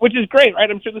civil, which is great, right?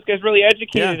 I'm sure this guy's really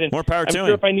educated. Yeah, and more power I'm to sure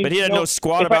him. If I But he had no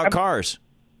squat about cars.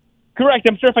 Correct.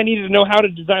 I'm sure if I needed to know how to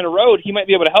design a road, he might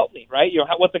be able to help me, right?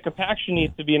 What the compaction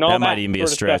needs to be and all that. That might even be a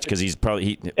stretch, because he's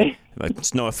probably.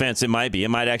 It's no offense, it might be. It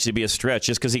might actually be a stretch.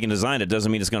 Just because he can design it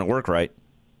doesn't mean it's going to work right.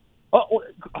 Oh,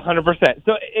 100%.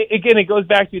 So again, it goes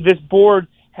back to this board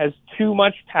has too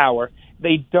much power.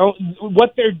 They don't.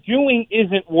 What they're doing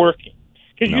isn't working.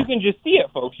 Because you can just see it,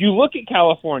 folks. You look at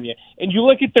California, and you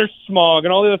look at their smog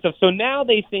and all the other stuff. So now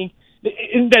they think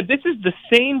that this is the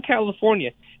same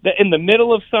California that in the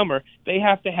middle of summer they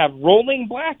have to have rolling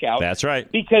blackouts. That's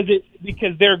right. Because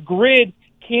their grid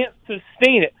can't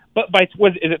sustain it. But is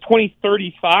it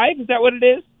 2035? Is that what it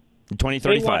is?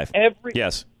 2035.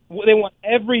 Yes. They want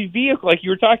every vehicle, like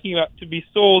you were talking about, to be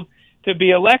sold to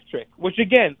be electric. Which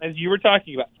again, as you were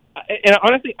talking about, and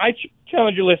honestly, I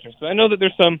challenge your listeners. So I know that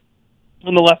there's some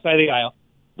on the left side of the aisle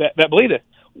that believe this.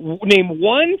 Name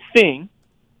one thing,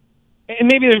 and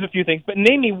maybe there's a few things, but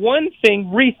name me one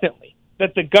thing recently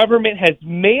that the government has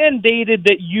mandated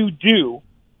that you do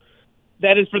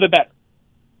that is for the better.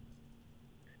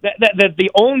 That the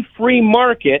own free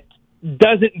market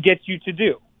doesn't get you to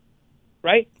do,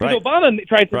 right? Because Obama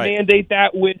tried to mandate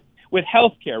that with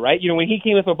health care, right? When he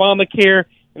came with Obamacare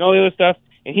and all the other stuff,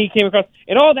 and he came across,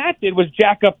 and all that did was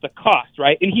jack up the cost,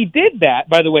 right? And he did that,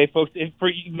 by the way, folks. For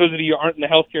those of you who aren't in the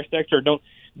healthcare sector, don't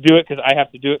do it, because I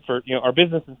have to do it for our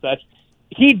business and such.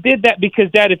 He did that because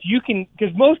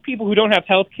because most people who don't have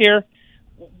health care,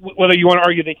 whether you want to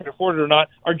argue they can afford it or not,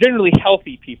 are generally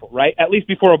healthy people, right? At least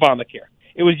before Obamacare.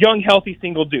 It was young, healthy,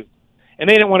 single dudes, and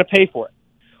they didn't want to pay for it.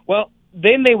 Well,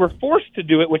 then they were forced to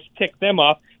do it, which ticked them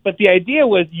off. But the idea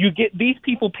was you get these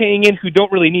people paying in who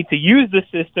don't really need to use the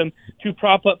system to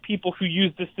prop up people who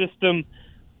use the system,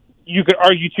 you could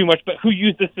argue too much, but who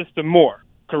use the system more,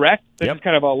 correct? This is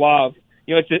kind of a law of,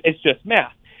 it's just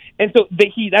math. And so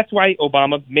that's why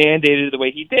Obama mandated it the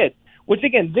way he did, which,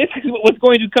 again, this is what's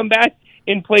going to come back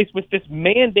in place with this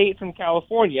mandate from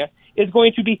California is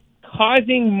going to be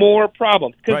causing more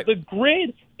problems, because the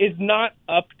grid is not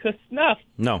up to snuff.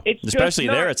 No, it's especially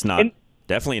there, it's not. And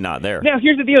definitely not there. Now,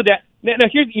 here's the deal, Dad. Now,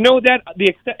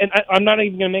 and I'm not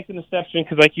even going to make an exception,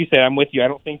 because, like you said, I'm with you. I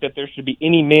don't think that there should be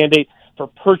any mandate for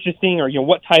purchasing or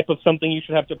what type of something you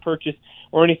should have to purchase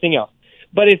or anything else.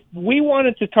 But if we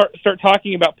wanted to start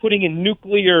talking about putting in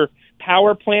nuclear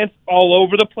power plants all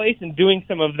over the place and doing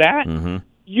some of that,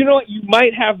 you know what? You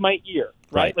might have my ear,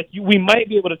 right? Like we might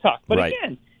be able to talk. But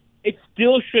again, it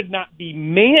still should not be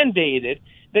mandated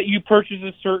that you purchase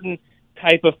a certain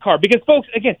type of car. Because, folks,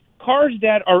 again, cars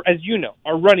that are, as you know,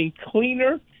 are running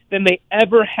cleaner than they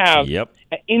ever have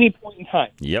at any point in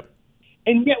time.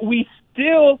 And yet we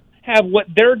still have what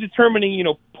they're determining,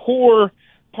 poor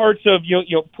parts of,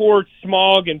 poor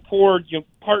smog and poor,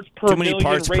 parts per Too many million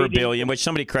parts per rating. billion, which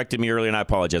somebody corrected me earlier, and I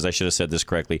apologize. I should have said this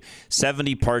correctly.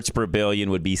 70 parts per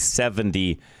billion would be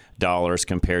 $70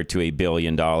 compared to $1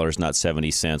 billion, not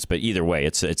 70 cents. But either way,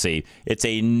 it's a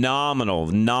nominal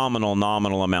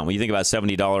amount. When you think about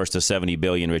 $70 to 70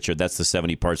 billion, Richard, that's the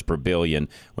 70 parts per billion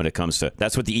when it comes to.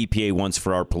 That's what the EPA wants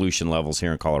for our pollution levels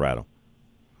here in Colorado.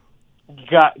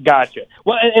 Gotcha.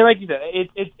 Well, and like you said,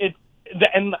 it's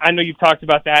and I know you've talked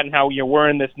about that and how we're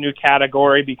in this new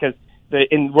category because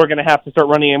we're going to have to start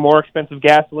running a more expensive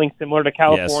gasoline similar to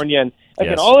California. Yes. And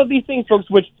again, all of these things, folks,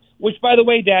 which by the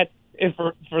way, Dad, if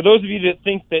for those of you that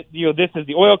think that this is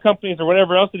the oil companies or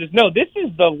whatever else it is, no, this is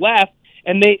the left,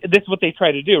 and this is what they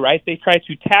try to do, right? They try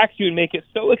to tax you and make it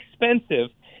so expensive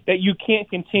that you can't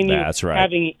continue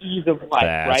having ease of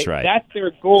life, right? That's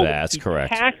their goal. That's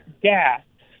correct. Tax gas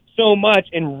so much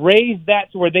and raise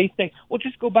that to where they say, well,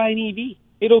 just go buy an EV.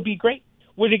 It'll be great.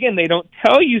 Which, again, they don't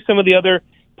tell you some of the other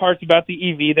parts about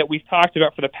the EV that we've talked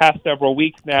about for the past several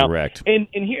weeks now. Correct. And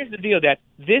here's the deal, that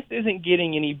this isn't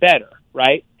getting any better,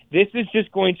 right? This is just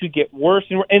going to get worse.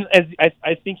 And as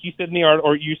I think you said in the art,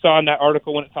 or you saw in that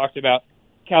article when it talked about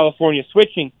California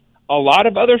switching, a lot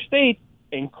of other states,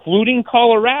 including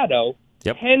Colorado,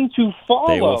 tend to follow.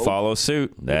 They will follow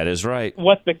suit. That is right.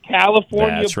 What the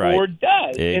California board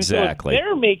does. Exactly. And so if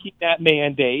they're making that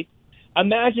mandate,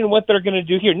 imagine what they're going to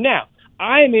do here. Now,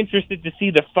 I am interested to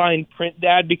see the fine print,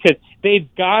 Dad, because they've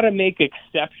got to make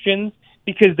exceptions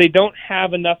because they don't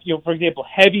have enough, for example,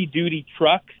 heavy-duty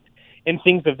trucks and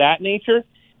things of that nature.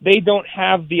 They don't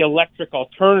have the electric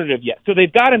alternative yet. So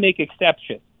they've got to make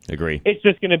exceptions. Agree. It's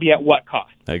just going to be at what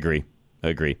cost? Agree.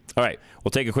 All right,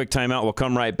 we'll take a quick timeout. We'll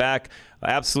come right back.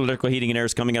 Absolute Electrical Heating and Air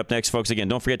is coming up next, folks. Again,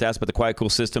 don't forget to ask about the Quiet Cool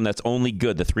system. That's only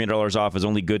good. The $300 off is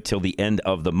only good till the end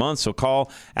of the month. So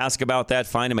call, ask about that.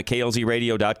 Find them at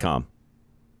klzradio.com.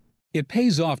 It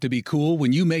pays off to be cool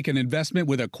when you make an investment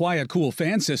with a Quiet Cool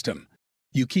fan system.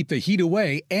 You keep the heat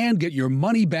away and get your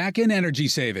money back in energy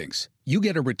savings. You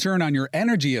get a return on your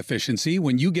energy efficiency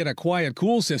when you get a Quiet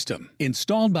Cool system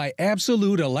installed by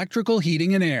Absolute Electrical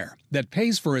Heating and Air that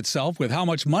pays for itself with how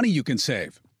much money you can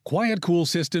save. Quiet Cool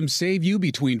systems save you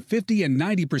between 50 and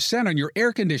 90% on your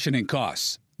air conditioning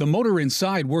costs. The motor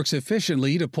inside works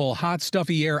efficiently to pull hot,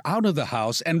 stuffy air out of the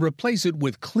house and replace it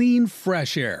with clean,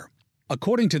 fresh air.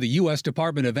 According to the U.S.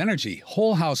 Department of Energy,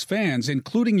 whole house fans,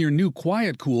 including your new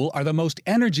Quiet Cool, are the most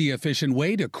energy-efficient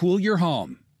way to cool your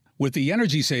home. With the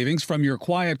energy savings from your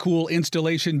Quiet Cool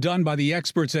installation done by the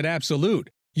experts at Absolute,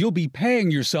 you'll be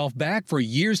paying yourself back for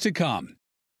years to come.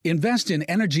 Invest in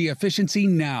energy efficiency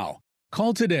now.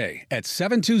 Call today at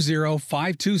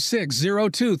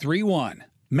 720-526-0231.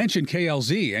 Mention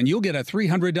KLZ and you'll get a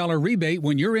 $300 rebate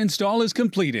when your install is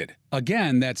completed.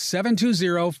 Again, that's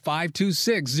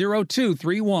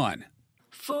 720-526-0231.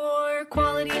 For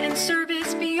quality and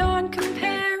service beyond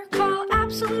compare, call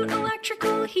Absolute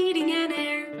Electrical Heating and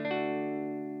Air.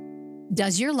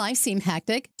 Does your life seem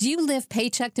hectic? Do you live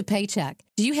paycheck to paycheck?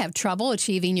 Do you have trouble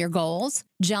achieving your goals?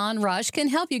 John Rush can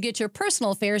help you get your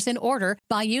personal affairs in order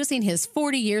by using his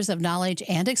 40 years of knowledge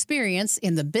and experience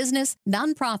in the business,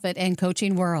 nonprofit, and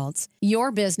coaching worlds.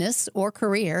 Your business or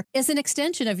career is an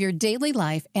extension of your daily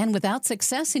life, and without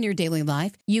success in your daily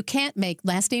life, you can't make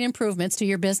lasting improvements to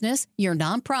your business, your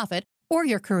nonprofit, or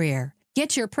your career.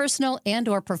 Get your personal and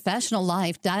or professional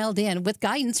life dialed in with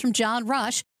guidance from John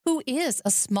Rush, who is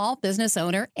a small business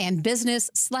owner and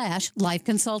business/life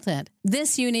consultant.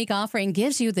 This unique offering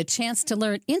gives you the chance to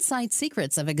learn inside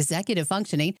secrets of executive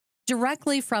functioning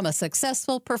directly from a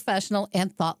successful professional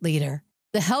and thought leader.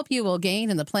 The help you will gain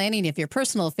in the planning of your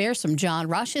personal affairs from John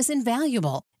Rush is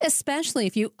invaluable, especially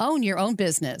if you own your own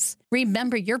business.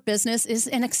 Remember, your business is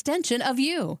an extension of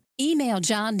you. Email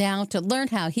John now to learn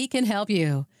how he can help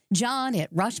you. John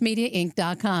at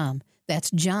rushmediainc.com.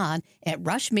 That's John at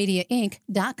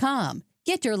rushmediainc.com.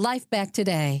 Get your life back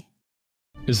today.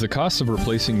 Is the cost of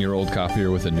replacing your old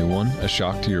copier with a new one a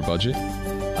shock to your budget?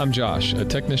 I'm Josh, a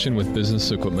technician with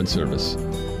Business Equipment Service.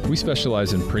 We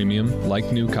specialize in premium,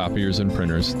 like-new copiers and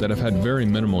printers that have had very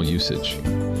minimal usage.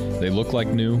 They look like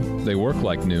new, they work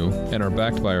like new, and are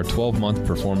backed by our 12-month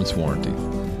performance warranty.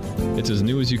 It's as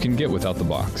new as you can get without the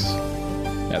box.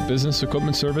 At Business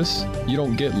Equipment Service, you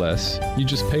don't get less, you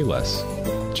just pay less.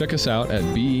 Check us out at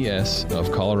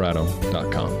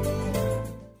besofcolorado.com.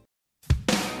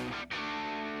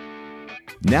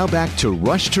 Now back to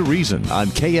Rush to Reason on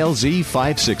KLZ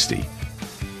 560.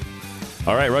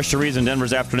 All right, Rush to Reason,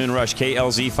 Denver's Afternoon Rush,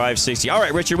 KLZ 560. All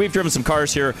right, Richard, we've driven some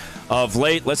cars here of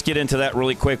late. Let's get into that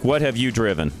really quick. What have you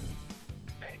driven?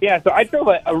 Yeah, so I drove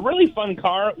a really fun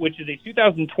car, which is a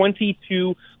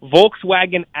 2022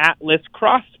 Volkswagen Atlas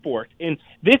Cross Sport. And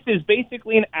this is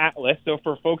basically an Atlas. So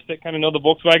for folks that kind of know the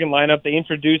Volkswagen lineup, they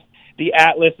introduced the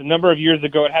Atlas a number of years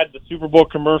ago. It had the Super Bowl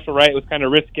commercial, right? It was kind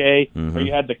of risque, where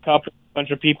you had the cup, a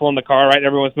bunch of people in the car, right?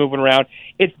 Everyone's moving around.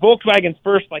 It's Volkswagen's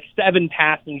first,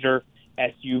 7-passenger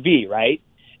SUV, right?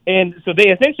 And so they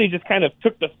essentially just kind of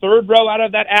took the third row out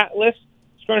of that Atlas,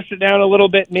 scrunched it down a little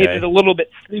bit, made it a little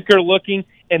bit sleeker looking,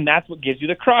 and that's what gives you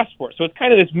the Cross Sport. So it's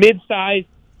kind of this mid-size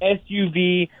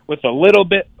SUV with a little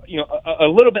bit, a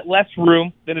little bit less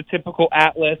room than a typical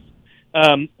Atlas.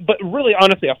 But really,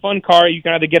 honestly, a fun car. You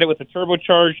can either get it with a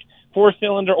turbocharged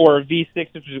 4-cylinder or a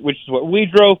V6, which is what we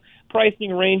drove.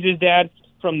 Pricing ranges, Dad,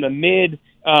 from the kind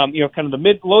of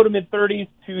the low to mid 30s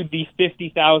to the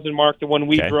 50,000 mark. The one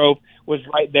we drove was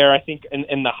right there, I think,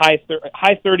 in the high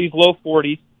 30s, low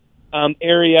 40s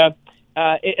area.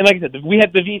 And like I said, we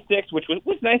had the V6, which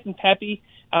was nice and peppy.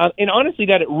 And honestly,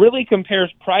 that it really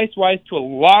compares price-wise to a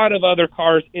lot of other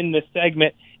cars in this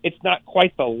segment. It's not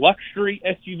quite the luxury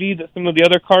SUV that some of the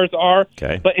other cars are.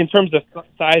 But in terms of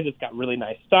size, it's got really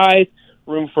nice size,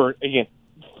 room for, again,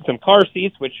 some car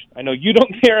seats, which I know you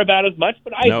don't care about as much,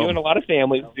 but I do, and a lot of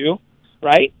families do,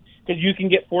 right? Because you can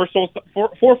get four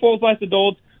full-size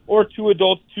adults or 2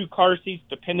 adults, 2 car seats,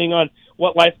 depending on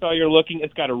what lifestyle you're looking.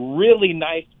 It's got a really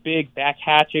nice big back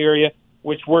hatch area,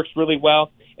 which works really well.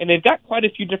 And they've got quite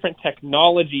a few different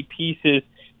technology pieces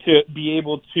to be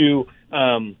able to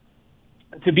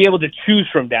choose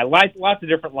from that. Lots of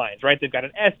different lines, right? They've got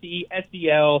an SE,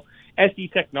 SEL, SE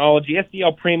Technology,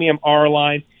 SEL Premium R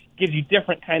line. Gives you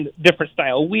different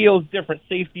style wheels, different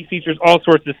safety features, all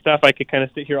sorts of stuff. I could kind of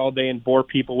sit here all day and bore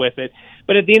people with it.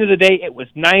 But at the end of the day, it was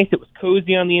nice. It was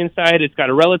cozy on the inside. It's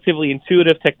got a relatively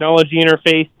intuitive technology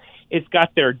interface. It's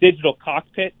got their digital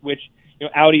cockpit, which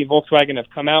Audi and Volkswagen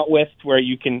have come out with, where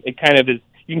you can kind of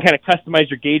customize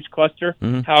your gauge cluster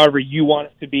however you want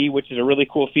it to be, which is a really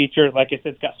cool feature. Like I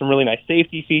said, it's got some really nice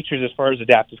safety features as far as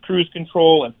adaptive cruise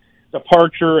control and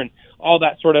departure and all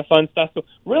that sort of fun stuff. So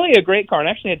really a great car. And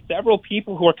actually had several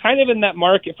people who are kind of in that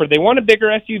market they want a bigger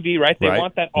SUV, right? They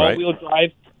want that all-wheel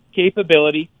drive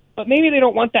capability, but maybe they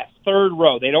don't want that third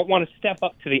row. They don't want to step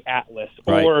up to the Atlas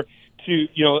or to,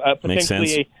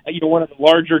 potentially one of the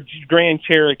larger Grand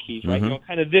Cherokees, right?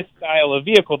 Kind of this style of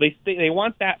vehicle. They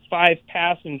want that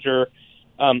 5-passenger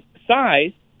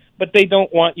size, but they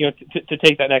don't want, to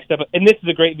take that next step. And this is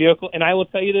a great vehicle. And I will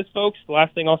tell you this, folks, the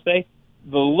last thing I'll say,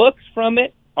 the looks from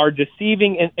it are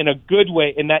deceiving in a good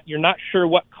way, in that you're not sure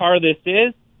what car this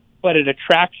is, but it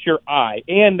attracts your eye.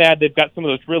 And that they've got some of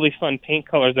those really fun paint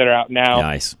colors that are out now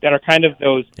that are kind of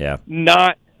those,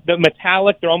 not the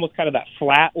metallic, they're almost kind of that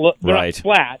flat look. They're not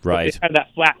flat, but they have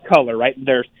that flat color, right?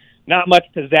 There's not much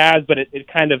pizzazz, but it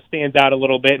kind of stands out a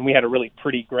little bit, and we had a really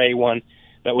pretty gray one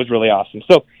that was really awesome.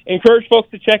 So encourage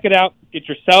folks to check it out. Get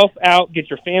yourself out, get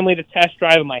your family to test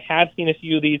drive them. I have seen a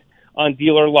few of these on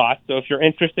dealer lots, so if you're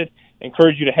interested,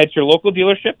 encourage you to head to your local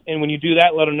dealership, and when you do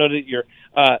that, let them know that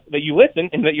that you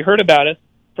listen and that you heard about us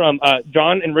from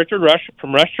John and Richard Rush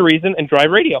from Rush to Reason and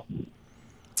Drive Radio.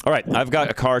 All right, I've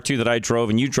got a car, too, that I drove,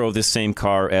 and you drove this same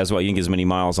car as well. You didn't get as many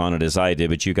miles on it as I did,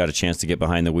 but you got a chance to get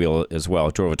behind the wheel as well. I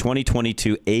drove a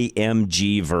 2022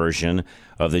 AMG version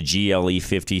of the GLE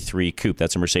 53 Coupe.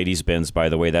 That's a Mercedes-Benz, by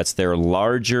the way. That's their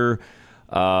larger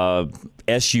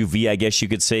SUV, I guess you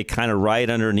could say, kind of right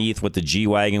underneath what the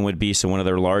G-Wagon would be, so one of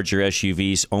their larger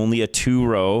SUVs, only a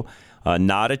 2-row,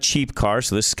 not a cheap car,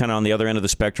 so this is kind of on the other end of the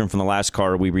spectrum from the last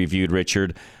car we reviewed,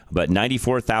 Richard, but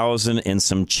 $94,000 and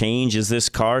some change is this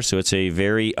car, so it's a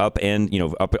very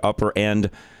upper end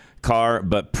car,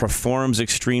 but performs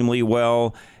extremely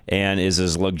well and is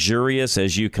as luxurious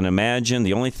as you can imagine.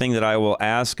 The only thing that I will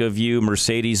ask of you,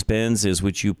 Mercedes-Benz, is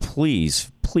would you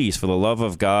please, for the love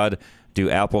of God, do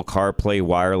Apple CarPlay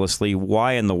wirelessly?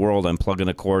 Why in the world I'm plugging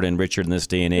a cord in, Richard, in this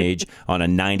day and age on a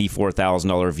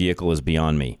 $94,000 vehicle is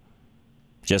beyond me.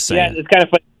 Just saying. Yeah, it's kind of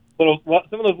funny.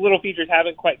 Some of those little features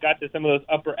haven't quite got to some of those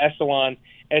upper echelon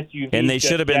SUVs. And they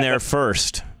should have been there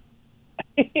first.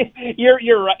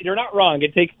 You're right. You're not wrong.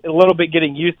 It takes a little bit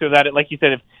getting used to that. Like you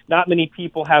said, if not many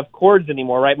people have cords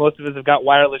anymore, right? Most of us have got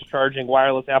wireless charging,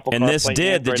 wireless Apple CarPlay. And this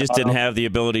did. They just didn't have the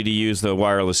ability to use the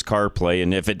wireless CarPlay.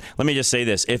 And let me just say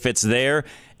this: if it's there,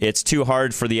 it's too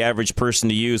hard for the average person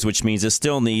to use, which means it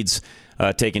still needs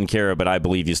taken care of. But I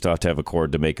believe you still have to have a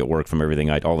cord to make it work from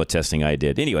all the testing I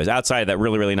did. Anyways, outside of that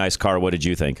really, really nice car, what did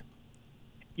you think?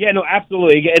 Yeah, no,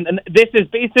 absolutely. And this is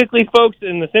basically, folks,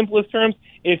 in the simplest terms,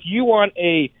 if you want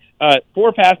a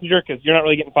 4-passenger, because you're not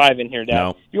really getting 5 in here, Dad. No.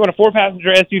 If you want a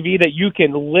 4-passenger SUV that you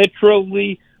can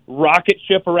literally rocket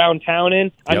ship around town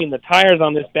in. I mean, the tires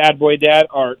on this bad boy, Dad,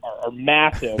 are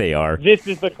massive. They are. This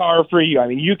is the car for you. I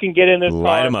mean, you can get in this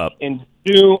Light car 'em up. and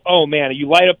oh man, you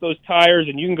light up those tires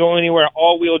and you can go anywhere,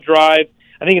 all-wheel drive.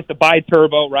 I think it's the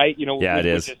bi-turbo, right? You know, Yeah, it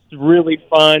is. Which is really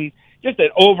fun. Just an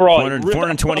overall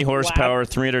 420 horsepower,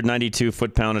 392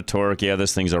 foot-pound of torque. Yeah,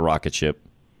 this thing's a rocket ship.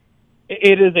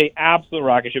 It is a absolute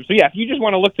rocket ship. So yeah, if you just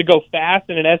want to look to go fast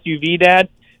in an SUV, Dad,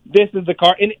 this is the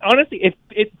car. And honestly,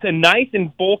 it's a nice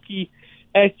and bulky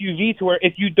SUV to where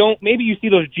if you don't, maybe you see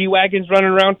those G-Wagons running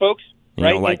around, folks, You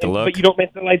right? don't like the look? But you don't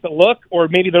necessarily like the look, or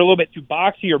maybe they're a little bit too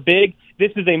boxy or big.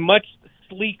 This is a much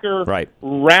sleeker,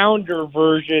 rounder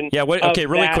version. Yeah. Okay.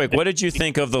 Really that. quick. What did you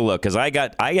think of the look? Because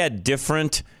I had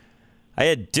different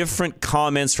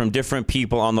comments from different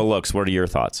people on the looks. What are your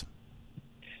thoughts?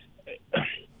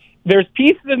 There's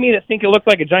pieces of me that think it looks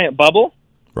like a giant bubble.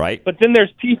 Right. But then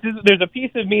there's a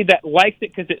piece of me that likes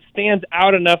it because it stands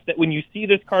out enough that when you see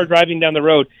this car driving down the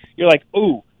road, you're like,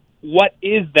 ooh, what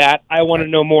is that? I want to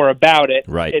know more about it.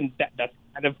 Right. And that's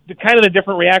kind of the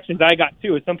different reactions I got,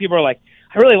 too. Is some people are like,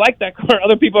 I really like that car.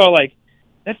 Other people are like,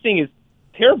 that thing is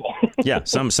terrible. Yeah,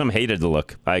 some hated the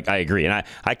look. I agree. And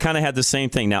I kind of had the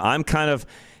same thing. Now, I'm kind of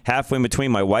halfway in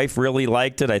between. My wife really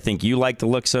liked it. I think you like the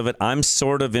looks of it. I'm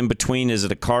sort of in between. Is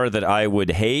it a car that I would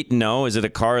hate? No. Is it a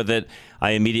car that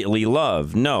I immediately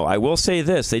love? No. I will say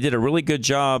this. They did a really good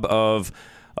job of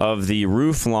the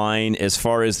roof line as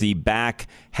far as the back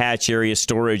hatch area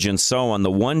storage and so on.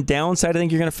 The one downside I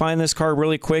think you're going to find this car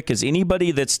really quick is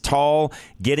anybody that's tall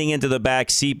getting into the back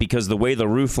seat because the way the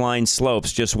roof line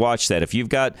slopes, just watch that. If you've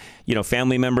got,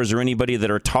 family members or anybody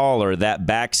that are taller, that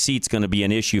back seat's going to be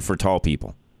an issue for tall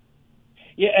people.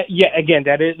 Yeah. Again,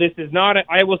 Dad, this is not.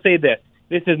 I will say this: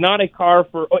 this is not a car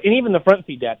for, and even the front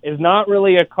seat, Dad, is not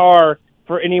really a car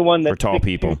for anyone that's for tall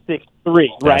people. 6'3", right?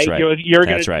 That's right. You're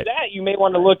going That's to right. do that. You may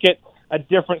want to look at a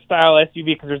different style SUV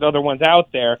because there's other ones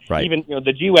out there, right. Even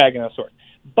the G-Wagon of sorts.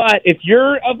 But if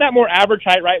you're of that more average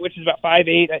height, right, which is about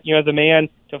 5'8", as a man,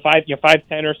 to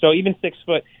 5'10" or so, even 6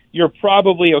 foot, you're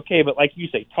probably okay. But like you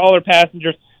say, taller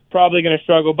passengers probably going to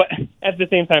struggle. But at the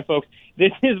same time, folks,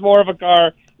 this is more of a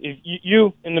car. If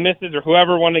you and the missus or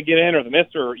whoever want to get in, or the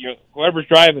mister, or whoever's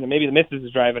driving it, maybe the missus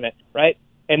is driving it, right?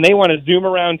 And they want to zoom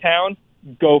around town,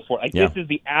 go for it. This is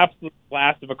the absolute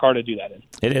blast of a car to do that in.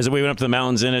 It is. We went up to the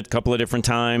mountains in it a couple of different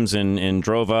times and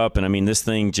drove up. And I mean, this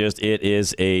thing it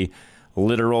is a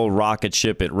literal rocket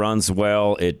ship. It runs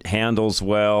well. It handles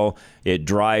well. It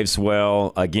drives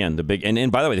well. Again,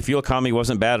 and by the way, the fuel economy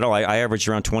wasn't bad at all. I averaged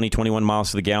around 21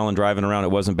 miles to the gallon driving around.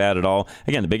 It wasn't bad at all.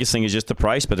 Again, the biggest thing is just the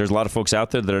price, but there's a lot of folks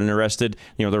out there that are interested.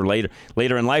 They're later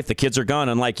in life. The kids are gone.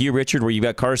 Unlike you, Richard, where you've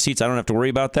got car seats, I don't have to worry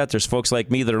about that. There's folks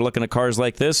like me that are looking at cars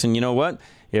like this, and you know what?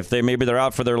 If they're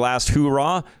out for their last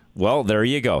hoorah, well, there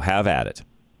you go. Have at it.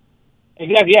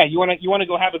 Exactly. Yeah, you want to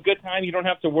go have a good time. You don't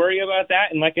have to worry about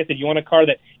that. And like I said, you want a car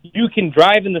that you can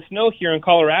drive in the snow here in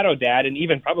Colorado, Dad, and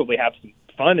even probably have some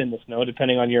fun in the snow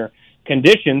depending on your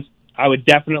conditions. I would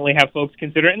definitely have folks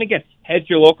consider it. And again, head to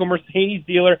your local Mercedes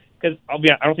dealer because I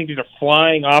don't think these are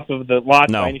flying off of the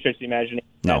lot by any stretch of the imagination.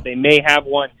 No. They may have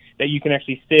one that you can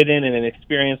actually sit in and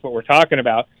experience what we're talking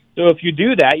about. So if you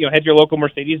do that, head to your local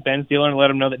Mercedes-Benz dealer and let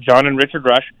them know that John and Richard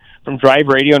Rush from Drive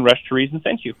Radio and Rush to Reason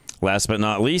sent you. Last but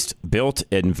not least, built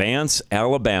in Vance,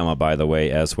 Alabama, by the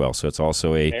way, as well. So it's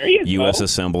also a U.S.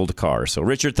 assembled car. So,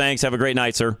 Richard, thanks. Have a great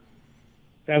night, sir.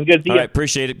 Sounds good. See you. All right,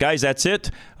 appreciate it. Guys, that's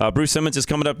it. Bruce Simmons is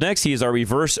coming up next. He is our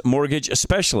reverse mortgage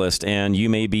specialist, and you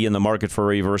may be in the market for a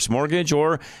reverse mortgage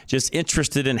or just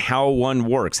interested in how one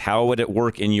works. How would it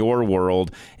work in your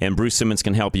world? And Bruce Simmons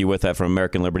can help you with that from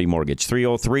American Liberty Mortgage.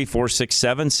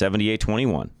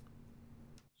 303-467-7821.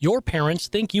 Your parents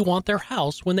think you want their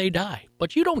house when they die,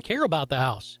 but you don't care about the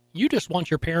house. You just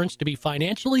want your parents to be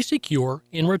financially secure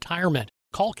in retirement.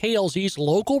 Call KLZ's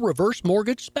local reverse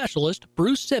mortgage specialist,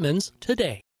 Bruce Simmons,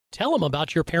 today. Tell him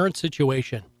about your parents'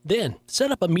 situation. Then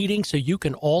set up a meeting so you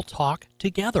can all talk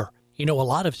together. A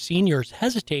lot of seniors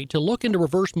hesitate to look into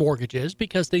reverse mortgages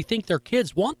because they think their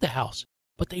kids want the house,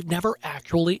 but they've never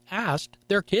actually asked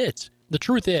their kids. The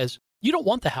truth is, you don't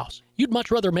want the house. You'd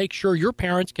much rather make sure your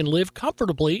parents can live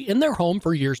comfortably in their home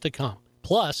for years to come.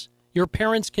 Plus, your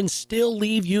parents can still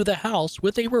leave you the house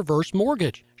with a reverse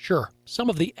mortgage. Sure, some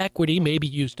of the equity may be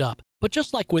used up, but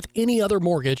just like with any other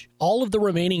mortgage, all of the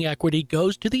remaining equity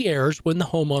goes to the heirs when the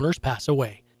homeowners pass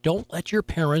away. Don't let your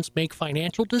parents make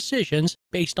financial decisions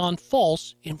based on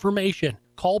false information.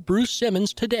 Call Bruce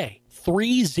Simmons today,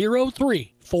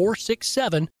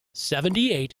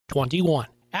 303-467-7821.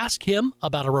 Ask him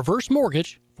about a reverse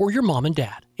mortgage for your mom and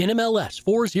dad. NMLS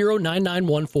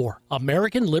 409914.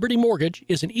 American Liberty Mortgage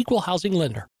is an equal housing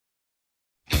lender.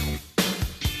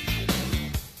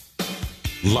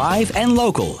 Live and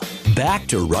local. Back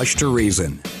to Rush to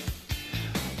Reason.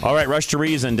 All right, Rush to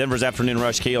Reason, Denver's Afternoon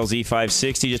Rush, KLZ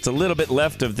 560. Just a little bit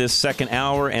left of this second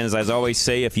hour. And as I always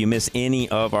say, if you miss any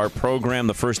of our program,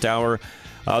 the first hour,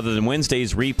 other than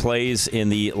Wednesday's replays in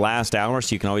the last hour,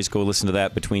 so you can always go listen to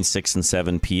that between 6 and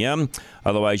 7 p.m.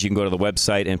 Otherwise, you can go to the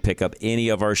website and pick up any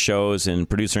of our shows, and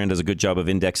Producer Ann does a good job of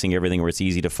indexing everything where it's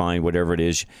easy to find whatever it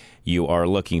is you are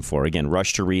looking for. Again,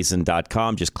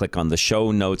 rushtoreason.com. Just click on the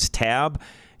show notes tab.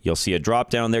 You'll see a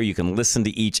drop down there. You can listen to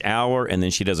each hour, and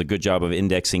then she does a good job of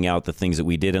indexing out the things that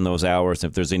we did in those hours.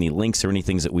 If there's any links or any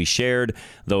things that we shared,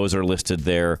 those are listed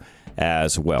there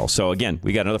as well. So again,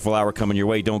 we got another full hour coming your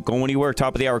way. Don't go anywhere.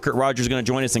 Top of the hour, Kurt Rogers is going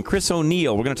to join us, and Chris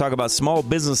O'Neill. We're going to talk about small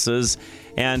businesses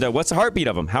and what's the heartbeat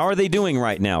of them. How are they doing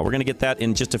right now? We're going to get that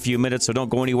in just a few minutes, so don't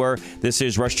go anywhere. This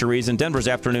is Rush to Reason, Denver's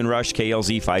Afternoon Rush,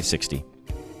 KLZ 560.